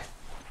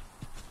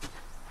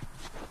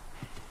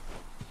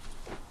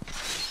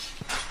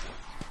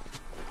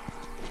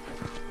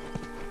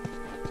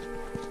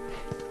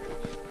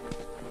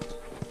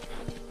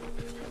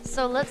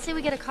 So let's say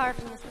we get a car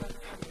from this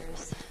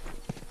place.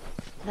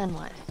 Then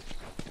what?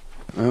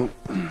 Well,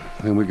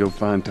 then we go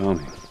find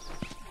Tommy.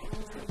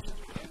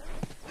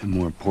 And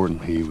more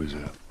importantly, he was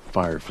a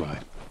firefly.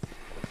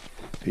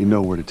 He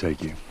know where to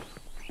take you.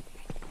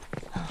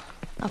 Oh,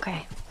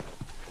 okay.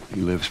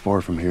 He lives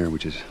far from here,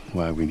 which is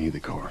why we need the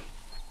car.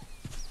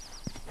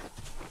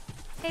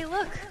 Hey,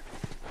 look!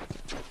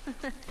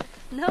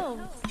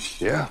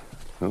 Gnomes. Yeah,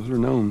 those are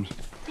gnomes.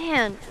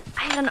 Man,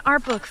 I had an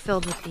art book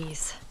filled with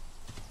these.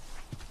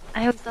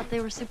 I always thought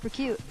they were super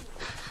cute.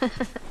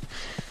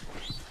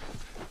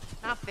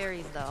 Not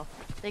fairies, though.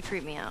 They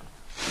creep me out.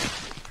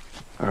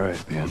 All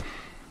right, Ben.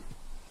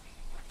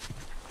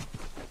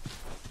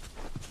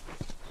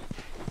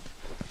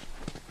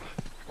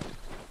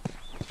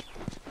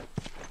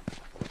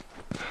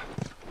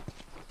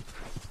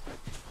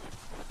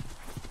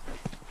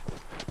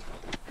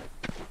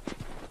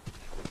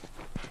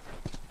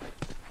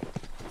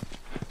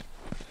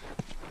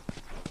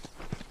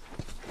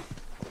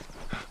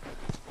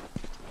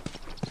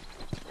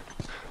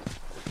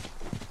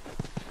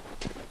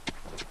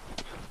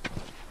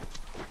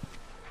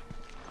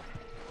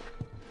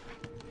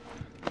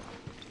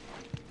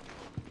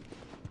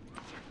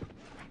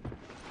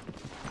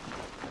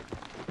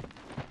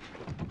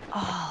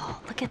 Oh,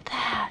 look at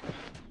that.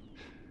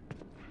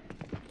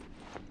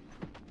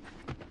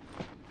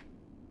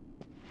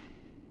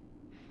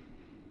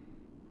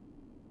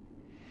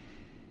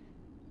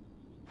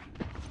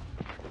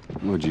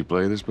 Would you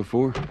play this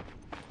before?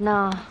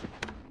 No.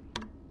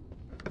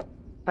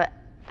 But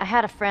I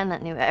had a friend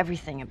that knew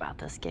everything about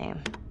this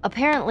game.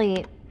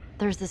 Apparently,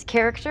 there's this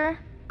character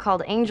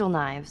called Angel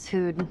Knives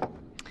who'd...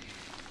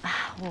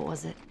 what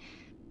was it?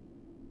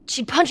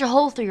 She'd punch a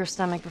hole through your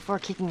stomach before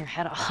kicking your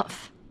head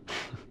off.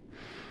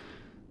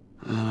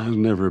 I was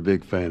never a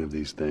big fan of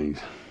these things.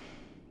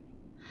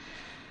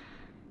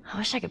 I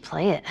wish I could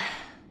play it.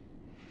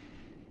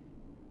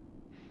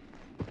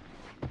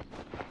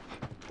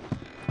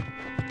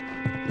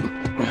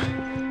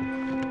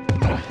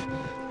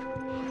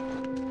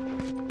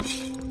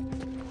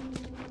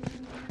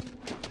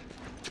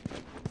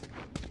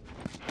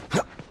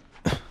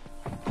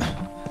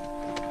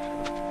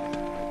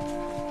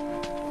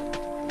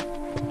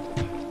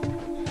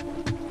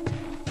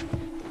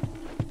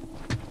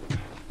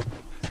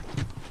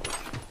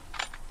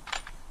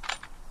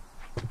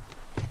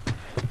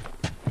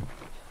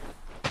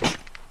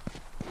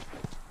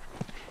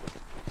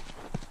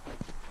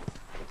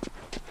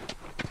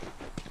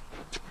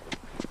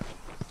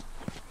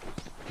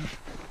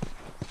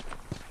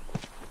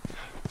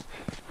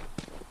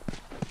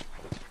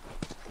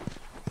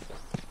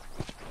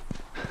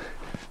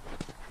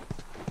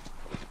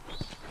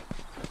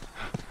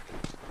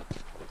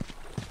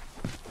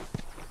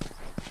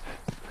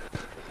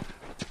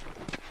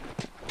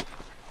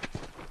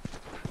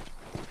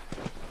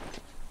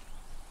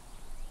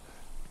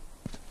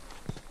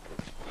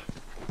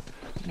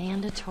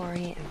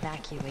 Mandatory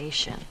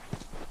evacuation.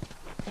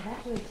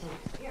 Evacuate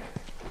to here.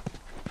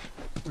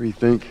 What do you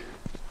think?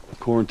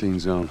 Quarantine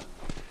zone.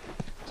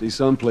 See,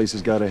 some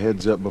places got a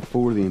heads up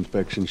before the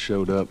infection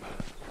showed up.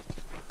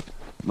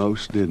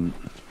 Most didn't.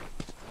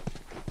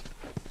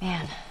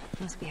 Man,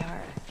 must be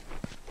hard.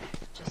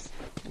 Just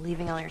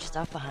leaving all your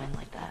stuff behind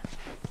like that.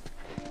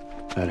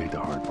 That ain't the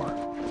hard part.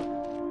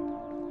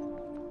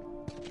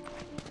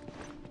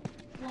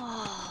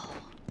 Whoa.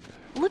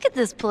 Look at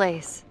this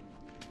place.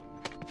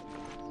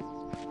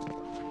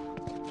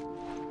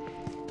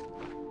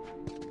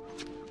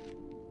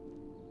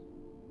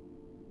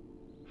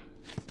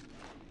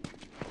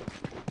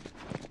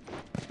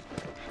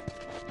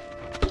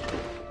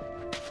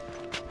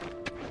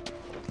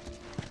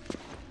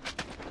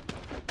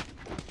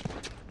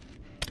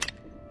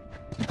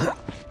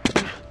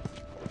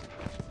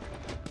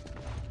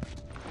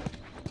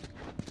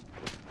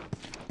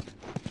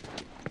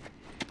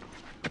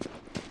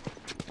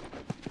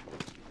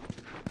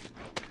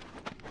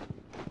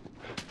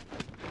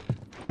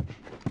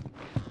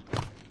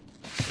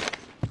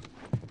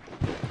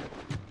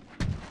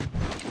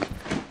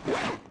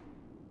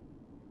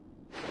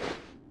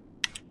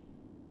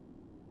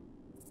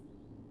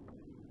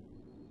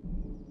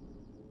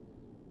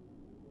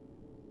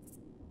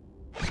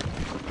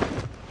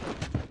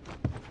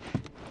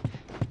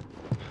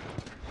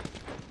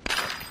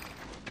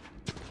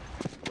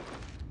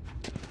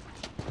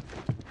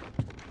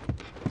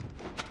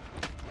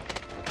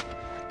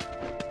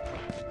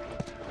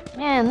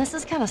 Man, this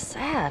is kind of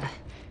sad.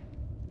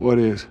 What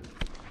is?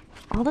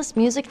 All this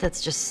music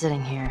that's just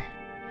sitting here.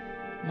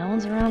 No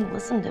one's around to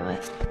listen to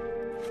it.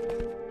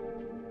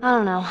 I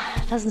don't know.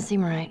 It doesn't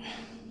seem right.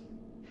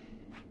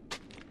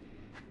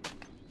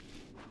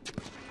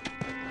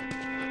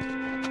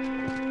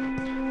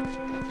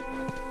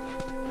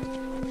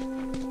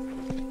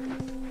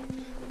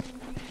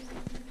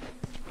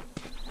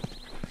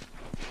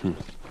 Yeah,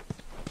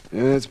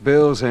 it's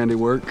Bill's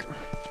handiwork.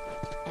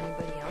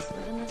 Anybody else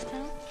live in this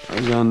town?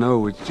 As I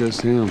know, it's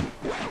just him.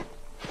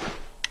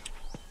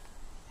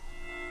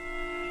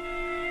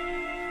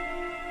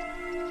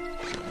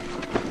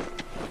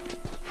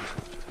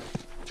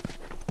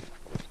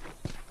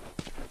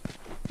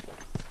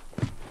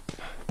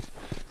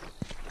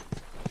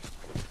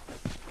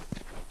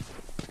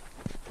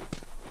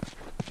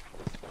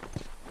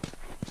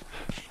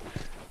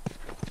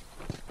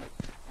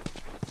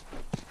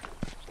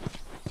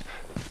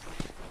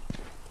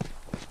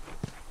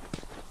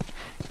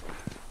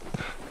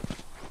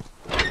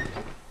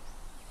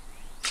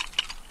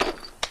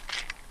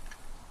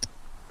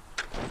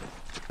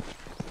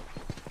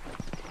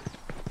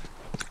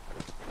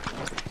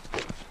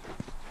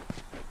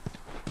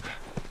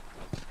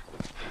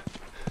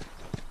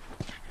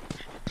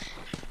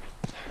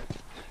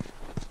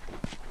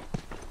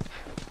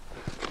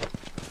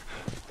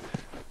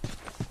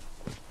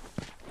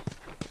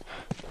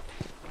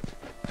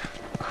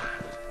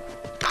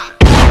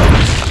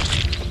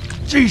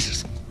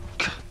 Jesus!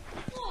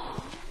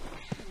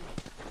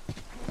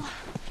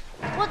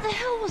 What the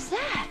hell was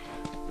that?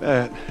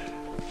 That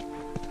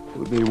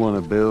would be one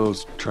of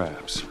Bill's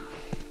traps.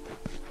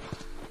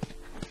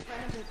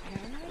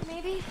 Paranoid,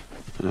 maybe?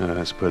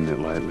 That's putting it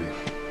lightly.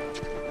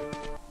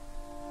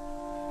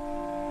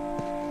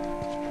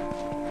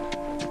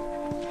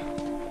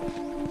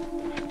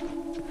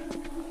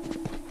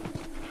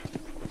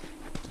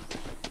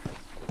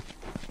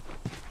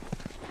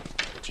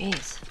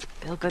 Jeez,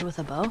 Bill good with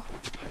a bow?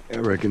 I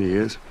reckon he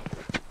is.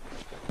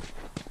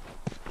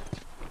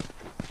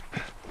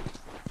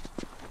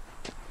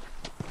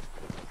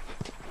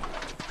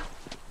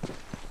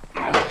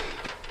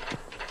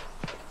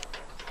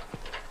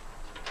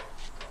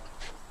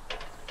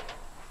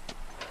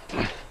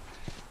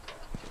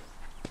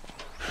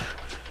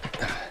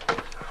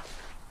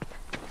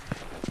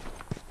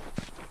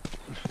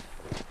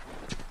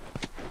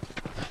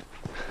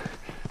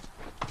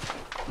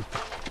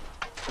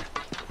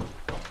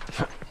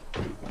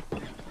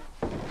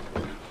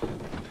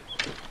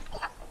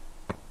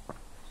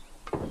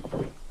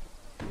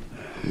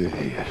 Yeah,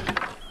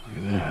 look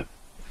at that.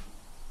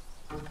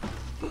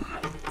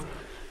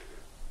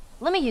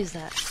 Let me use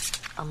that.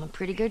 I'm a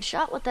pretty good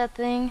shot with that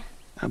thing.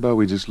 How about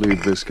we just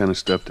leave this kind of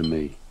stuff to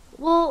me?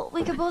 Well,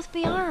 we could both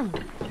be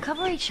armed.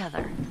 Cover each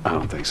other. I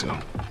don't think so.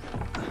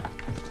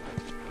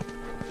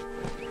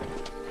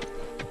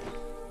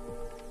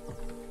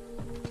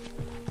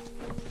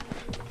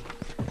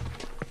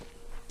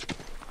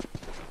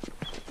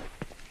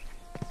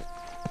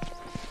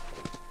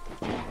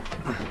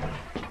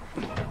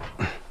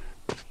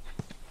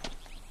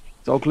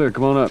 It's all clear.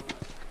 Come on up.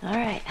 All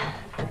right.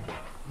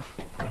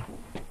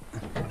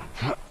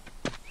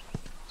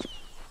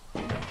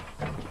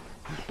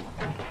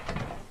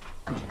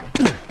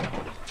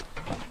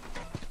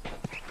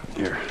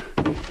 Here.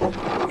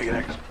 We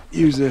can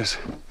use this.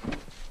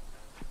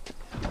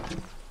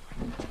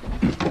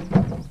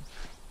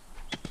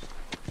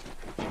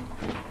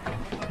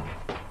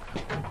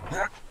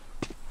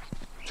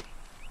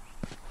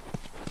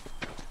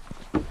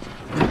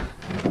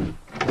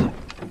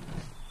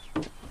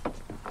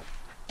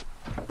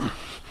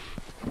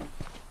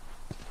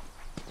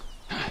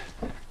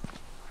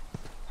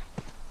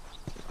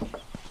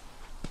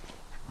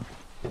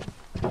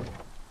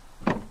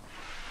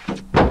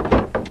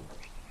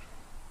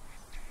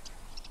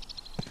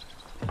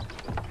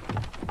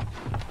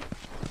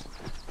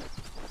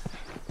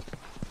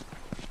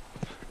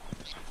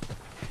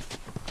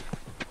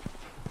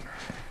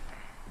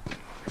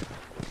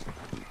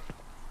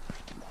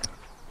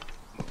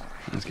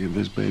 Give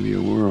this baby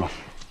a whirl.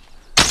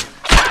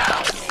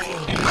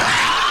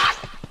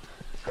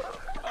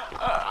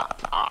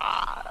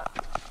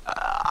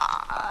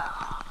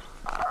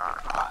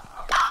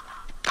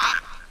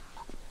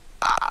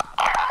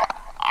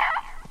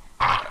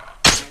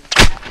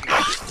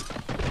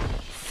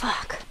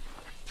 Fuck.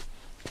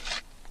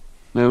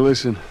 Now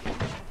listen.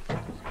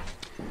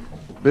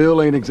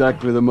 Bill ain't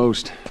exactly the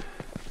most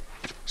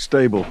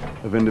stable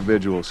of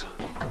individuals.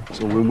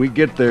 So when we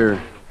get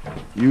there,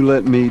 you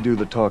let me do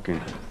the talking.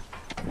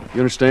 You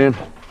understand?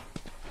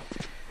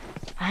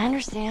 I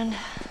understand.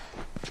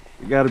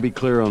 You gotta be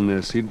clear on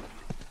this. He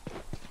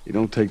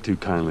don't take too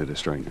kindly to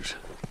strangers.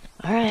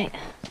 All right.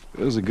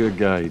 Bill's a good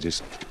guy. He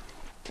just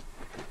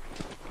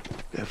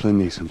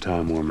definitely needs some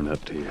time warming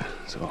up to you.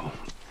 So.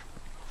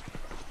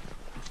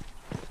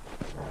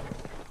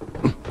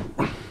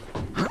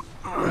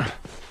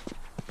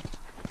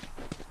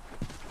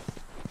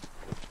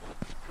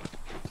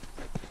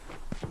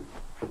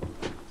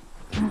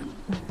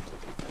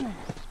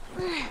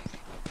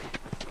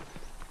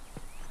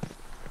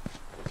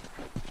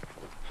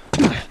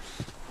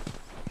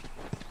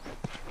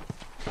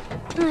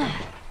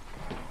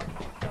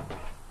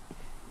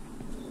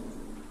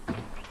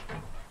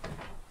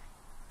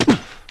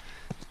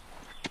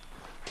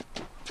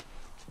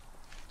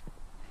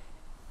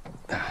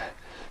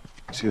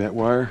 See that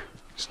wire?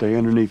 Stay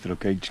underneath it,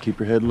 okay? Just keep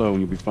your head low and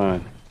you'll be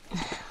fine.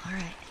 All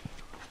right.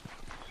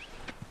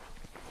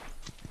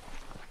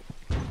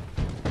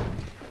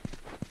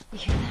 You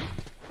hear that?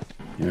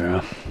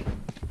 Yeah.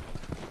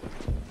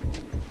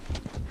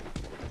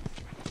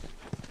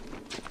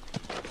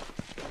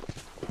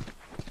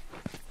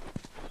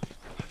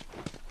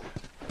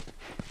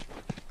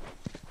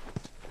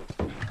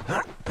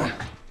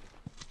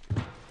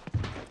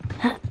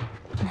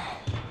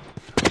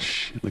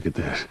 Shit, look at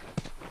this.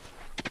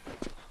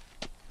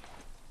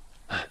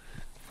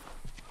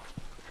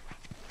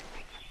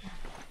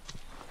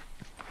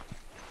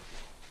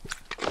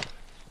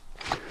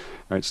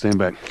 All right, stand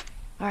back.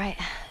 All right.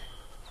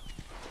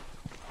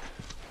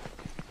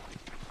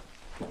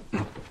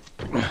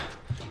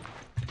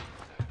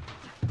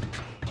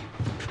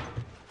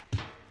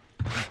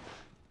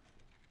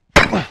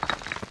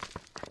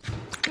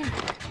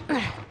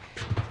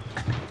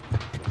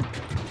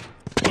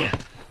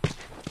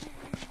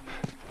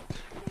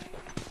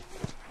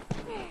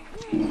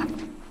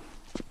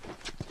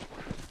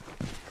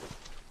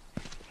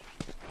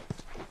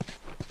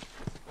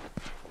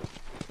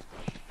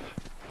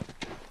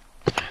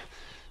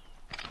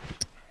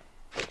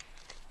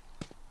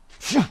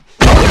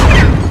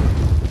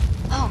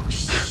 Oh,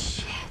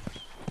 shit.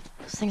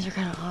 Those things are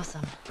kind of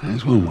awesome.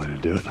 That's one way to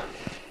do it.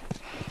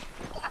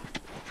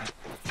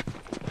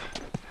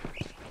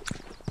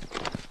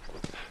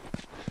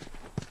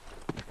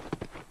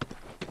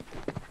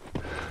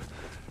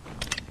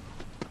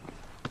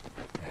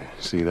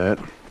 See that?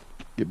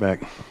 Get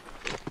back.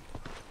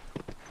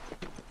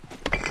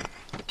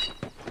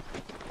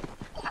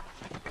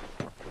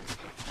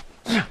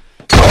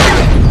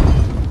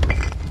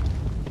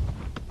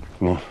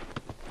 Come on.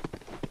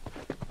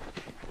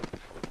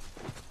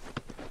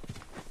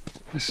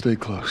 Just stay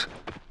close.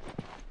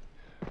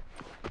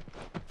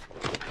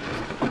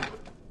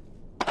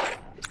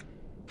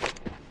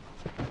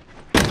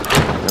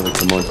 Ellie,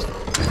 come on.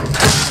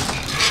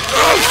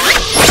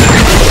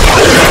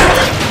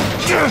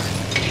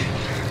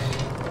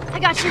 I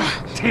got you.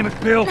 Damn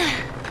it, Bill!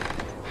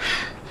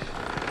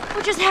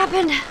 What just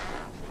happened?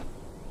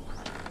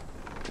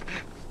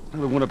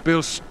 Another one of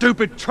Bill's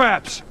stupid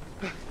traps.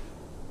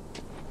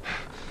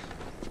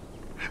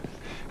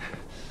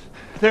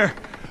 There,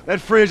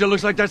 that fridge, it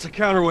looks like that's a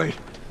counterweight.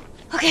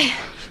 Okay.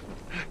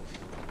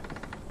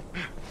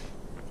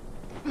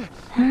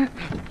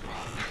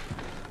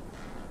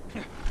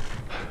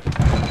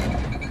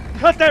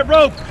 Cut that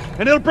rope,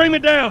 and it'll bring me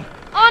down.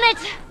 On it!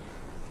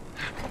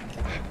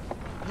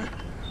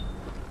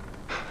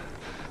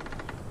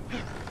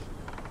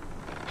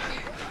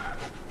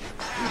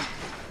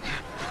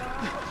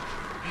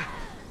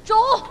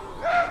 Joel!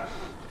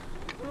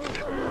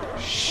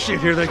 Shit,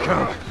 here they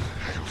come.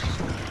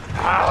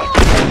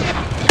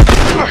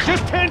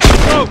 Just tense the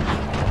rope.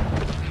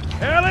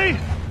 Ellie,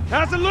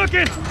 how's it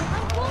looking?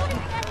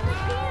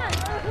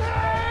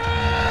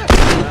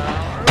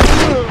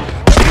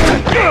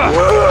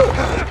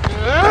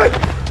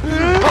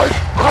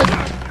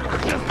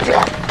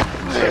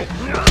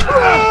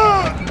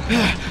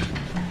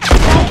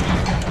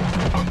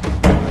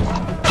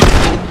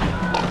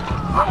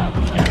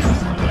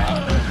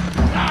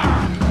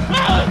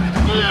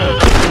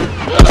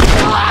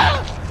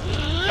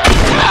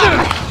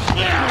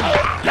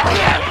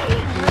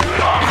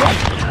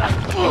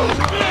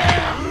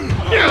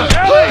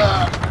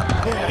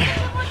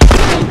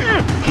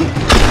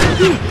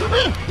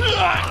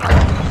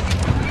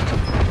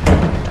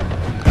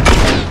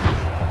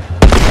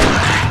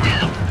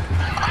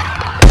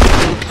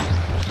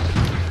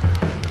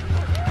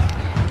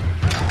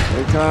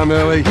 Take time,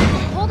 Ellie.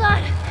 Hold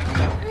on.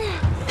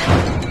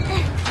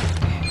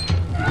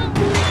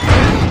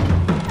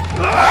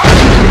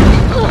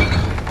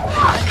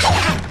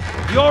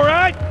 You all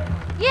right?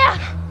 Yeah.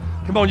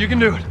 Come on, you can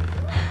do it.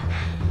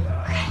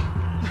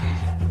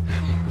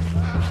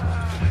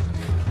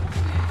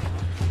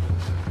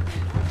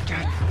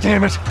 God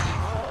damn it. Come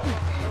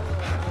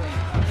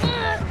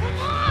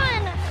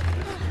on.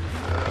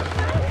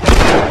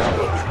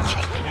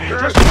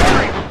 Just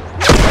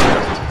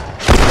hurry.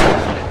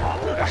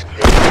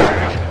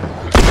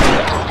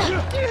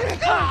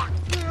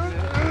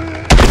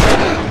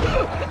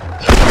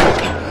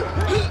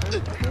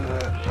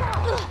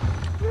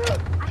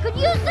 I could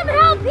use some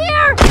help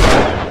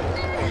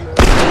here.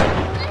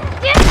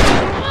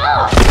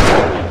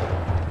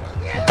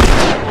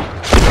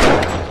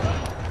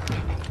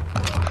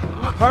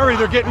 Hurry,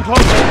 they're getting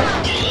closer.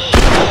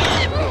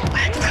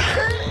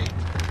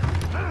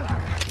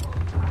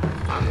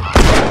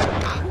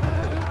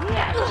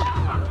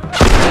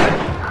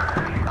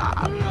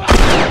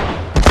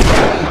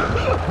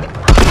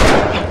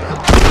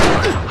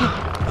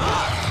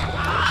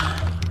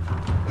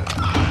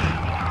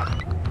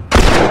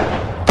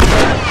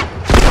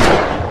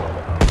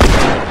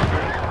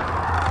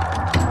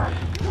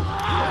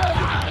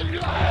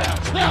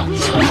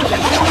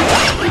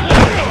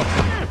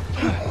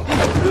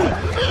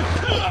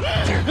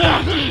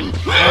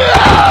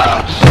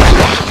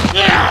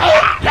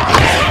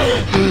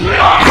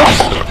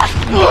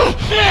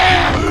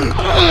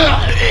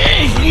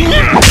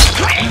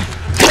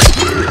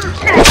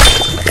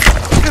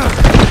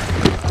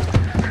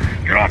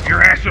 Get off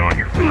your ass on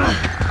your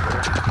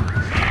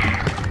feet.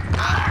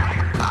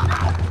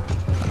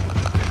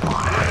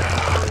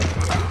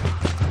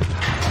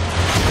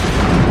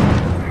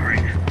 All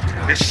right,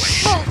 this way.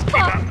 Oh,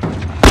 fuck.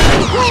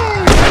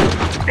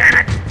 Damn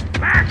it!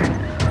 Back!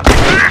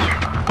 Back!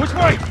 Which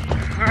way?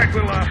 All right,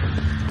 we'll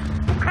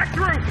cut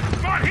through.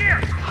 Spot here.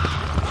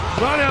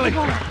 Run, Ellie.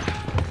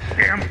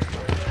 Damn.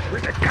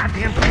 Where's that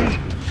goddamn team?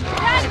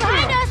 Guys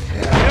behind us.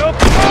 Help!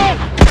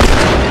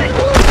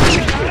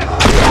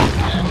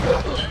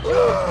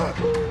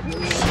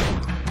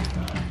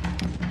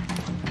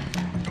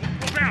 Don't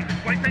go down. This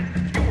place ain't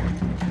secure.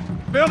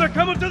 Bill, they're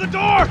coming to the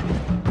door!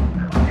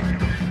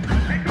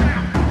 Take them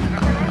out.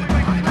 That's our only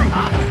way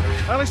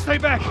through. Ellie, stay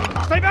back!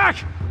 Stay back!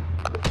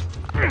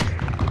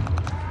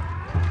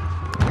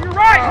 You're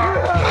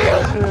right!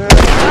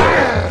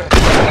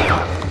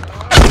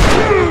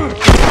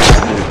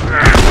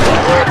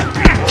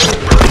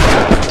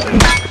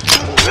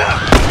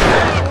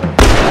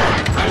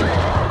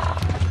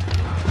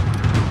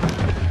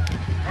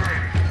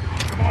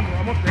 Come on, we're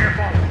almost there,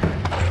 follow.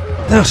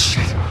 Oh,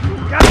 shit.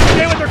 God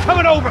damn it, they're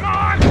coming over! Come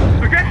on!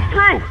 They're getting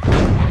through!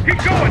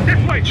 Keep going,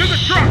 this way, to the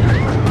truck!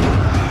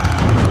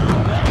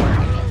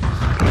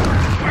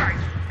 All right.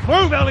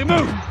 Move, Ellie,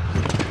 move!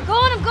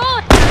 I'm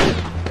going.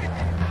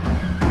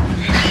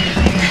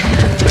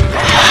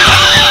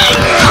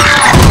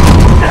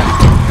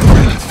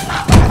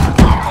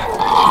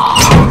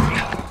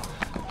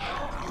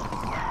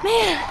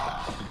 Man,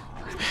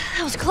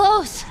 that was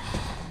close.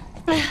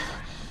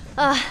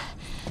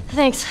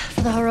 Thanks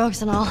for the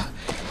heroics and all.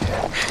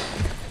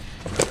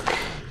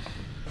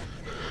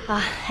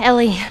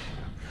 Ellie.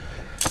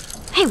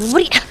 Hey, what are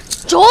you...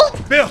 Joel?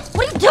 Bill!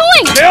 What are you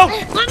doing? Bill!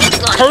 Let me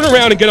go. Turn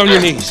around and get on your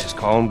knees. Just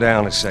calm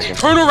down a second.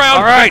 Turn around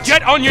All right. and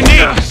get on your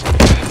knees.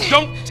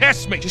 Don't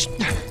test me. Just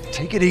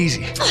Take it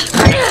easy.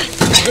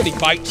 any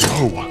bites.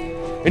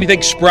 Oh.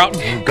 Anything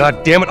sprouting? Oh,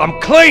 God damn it, I'm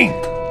clean!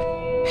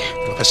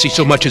 If I see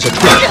so much as a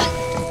twig.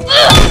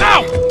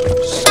 Ow!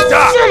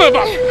 Stop! Son of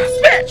a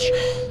bitch!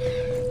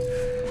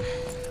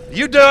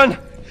 You done?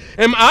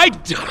 Am I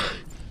done?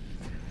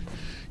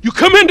 You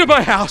come into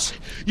my house,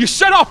 you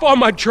set off all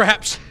my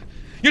traps,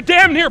 you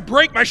damn near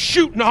break my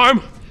shooting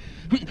arm.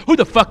 Who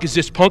the fuck is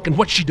this punk and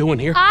what's she doing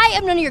here? I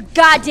am none of your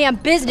goddamn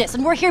business,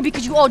 and we're here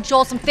because you owe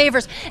Joel some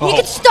favors. And you Oh.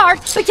 can start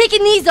by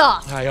taking these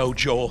off. I owe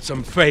Joel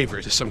some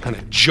favors. Is some kind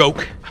of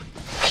joke?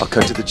 I'll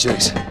cut to the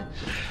chase.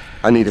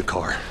 I need a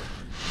car.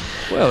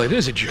 Well, it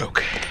is a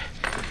joke.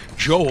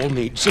 Joel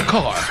needs a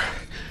car.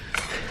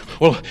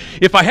 Well,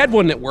 if I had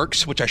one that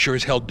works, which I sure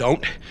as hell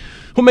don't,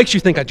 what makes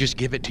you think I'd just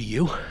give it to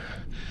you?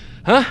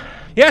 Huh?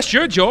 Yeah,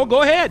 sure, Joel,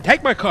 go ahead.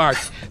 Take my car.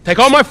 Take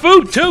all my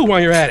food, too, while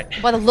you're at it.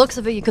 By the looks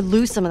of it, you could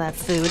lose some of that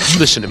food. You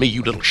listen to me,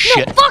 you little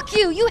shit. No, fuck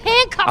you! You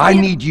handcuffed me. I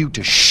need you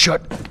to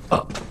shut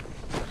up.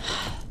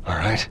 All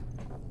right?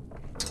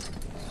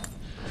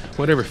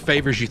 Whatever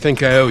favors you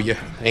think I owe you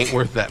ain't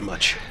worth that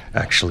much.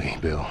 Actually,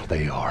 Bill,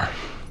 they are.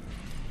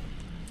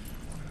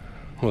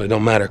 Well, it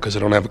don't matter, because I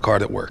don't have a car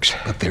that works.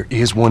 But there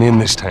is one in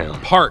this town.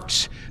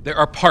 Parts. There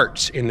are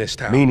parts in this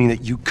town. Meaning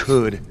that you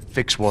could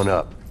fix one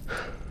up.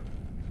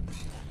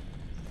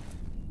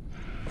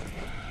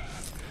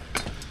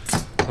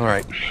 All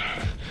right.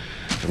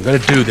 If I'm gonna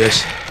do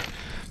this,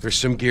 there's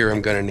some gear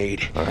I'm gonna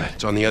need. All right.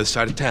 It's on the other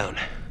side of town.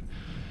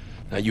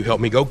 Now you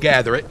help me go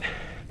gather it,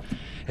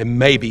 and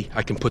maybe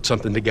I can put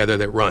something together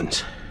that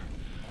runs.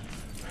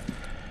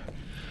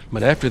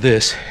 But after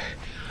this,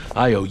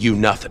 I owe you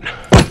nothing.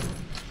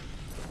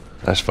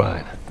 That's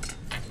fine.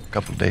 A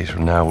couple days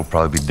from now, we'll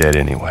probably be dead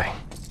anyway.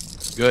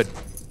 Good.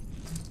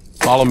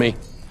 Follow me.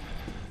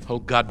 Whole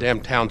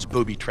goddamn town's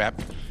booby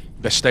trapped.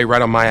 Best stay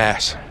right on my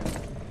ass.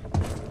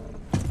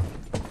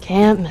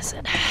 Can't miss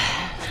it.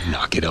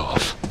 Knock it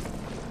off.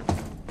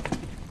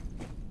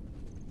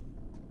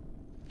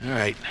 All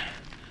right.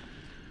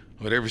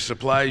 Whatever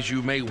supplies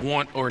you may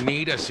want or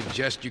need, I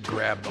suggest you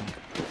grab them.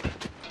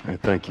 All right,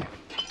 thank you.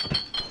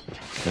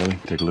 Ellie,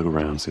 take a look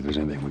around, see if there's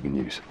anything we can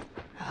use.